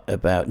a lot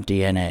about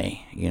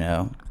DNA,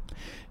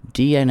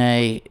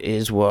 DNA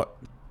is what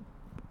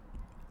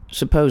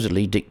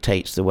supposedly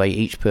dictates the way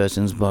each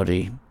person's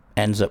body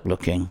ends up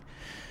looking.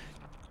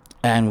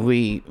 And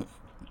we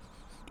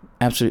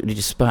absolutely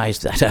despise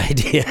that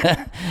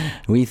idea.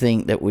 We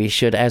think that we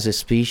should, as a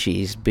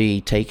species, be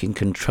taking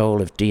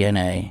control of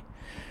DNA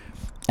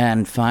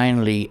and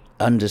finally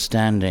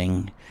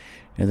understanding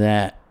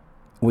that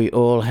we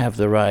all have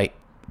the right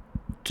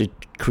to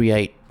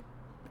create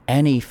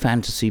any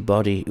fantasy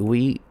body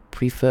we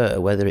prefer,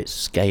 whether it's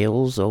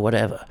scales or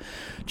whatever.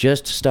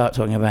 Just to start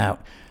talking about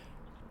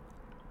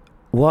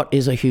what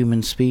is a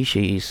human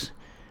species,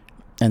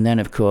 and then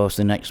of course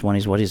the next one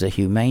is what is a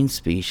humane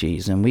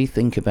species. And we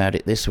think about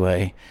it this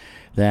way,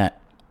 that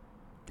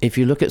if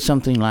you look at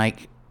something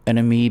like an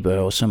amoeba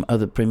or some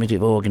other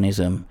primitive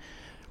organism,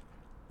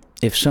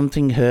 if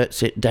something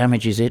hurts it,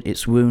 damages it,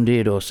 it's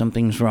wounded, or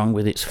something's wrong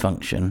with its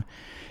function,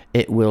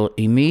 it will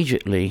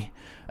immediately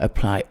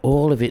apply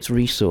all of its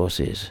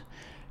resources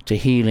to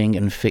healing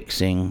and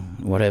fixing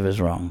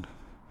whatever's wrong.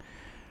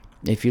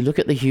 If you look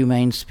at the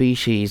humane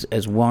species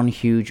as one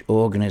huge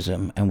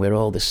organism, and we're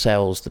all the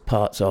cells, the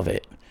parts of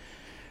it,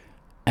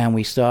 and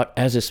we start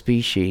as a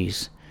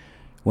species,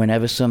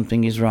 whenever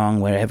something is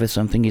wrong, wherever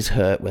something is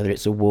hurt, whether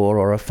it's a war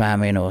or a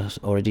famine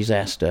or a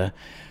disaster,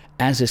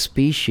 as a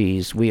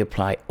species, we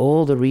apply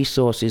all the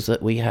resources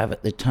that we have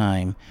at the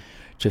time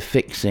to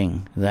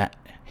fixing that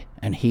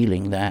and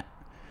healing that.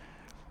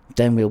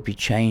 Then we'll be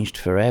changed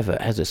forever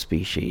as a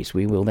species.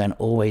 We will then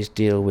always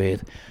deal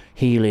with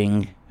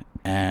healing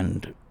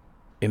and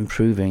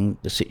improving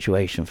the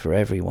situation for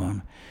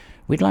everyone.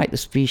 We'd like the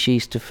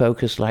species to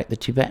focus like the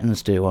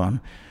Tibetans do on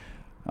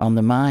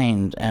the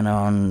mind and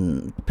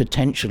on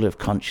potential of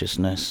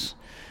consciousness,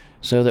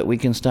 so that we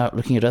can start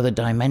looking at other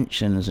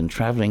dimensions and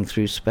traveling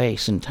through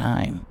space and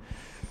time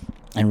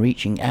and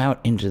reaching out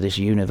into this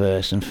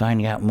universe and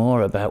finding out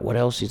more about what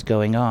else is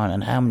going on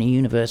and how many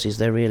universes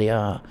there really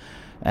are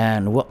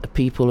and what the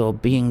people or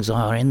beings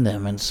are in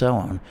them and so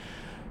on.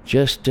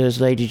 Just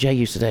as Lady Jaye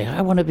used to say,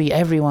 I want to be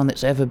everyone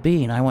that's ever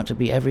been. I want to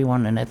be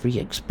everyone and every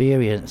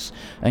experience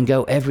and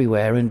go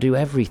everywhere and do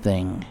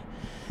everything.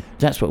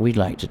 That's what we'd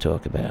like to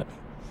talk about.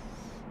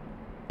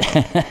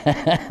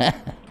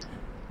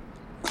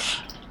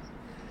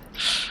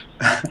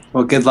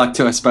 Well, good luck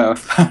to us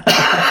both.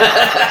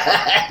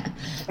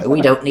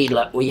 We don't need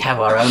luck. We have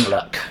our own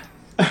luck.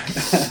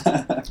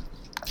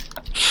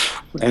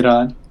 Right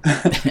on.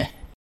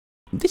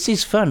 This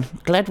is fun.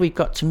 Glad we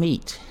got to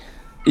meet.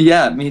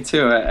 Yeah, me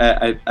too.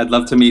 I'd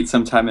love to meet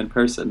sometime in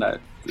person.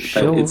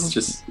 Sure. It's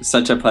just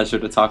such a pleasure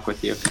to talk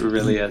with you. It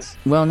really is.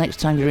 Well, next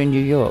time you're in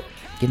New York,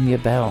 give me a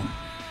bell.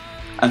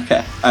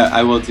 Okay,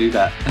 I will do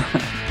that.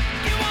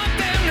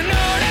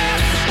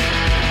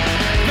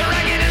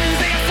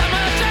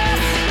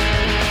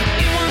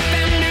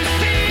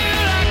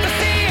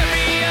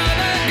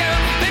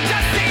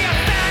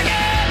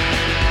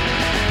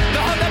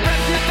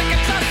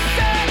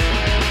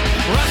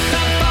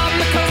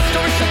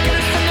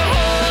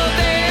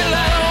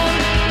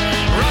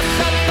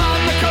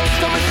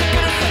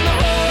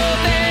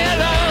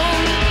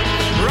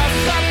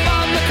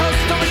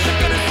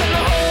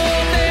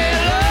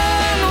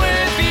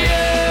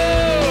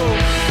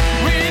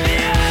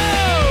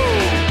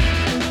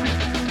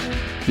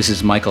 This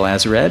is Michael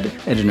Azared,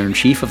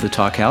 Editor-in-Chief of the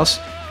Talkhouse,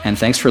 and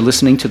thanks for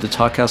listening to the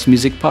Talkhouse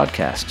Music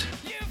Podcast.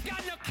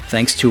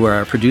 Thanks to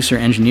our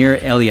producer-engineer,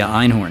 Elia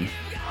Einhorn.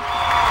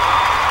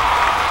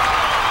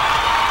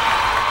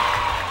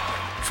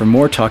 For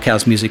more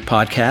Talkhouse Music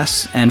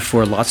Podcasts, and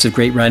for lots of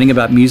great writing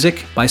about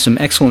music by some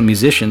excellent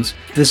musicians,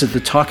 visit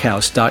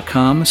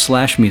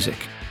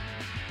thetalkhouse.com/music.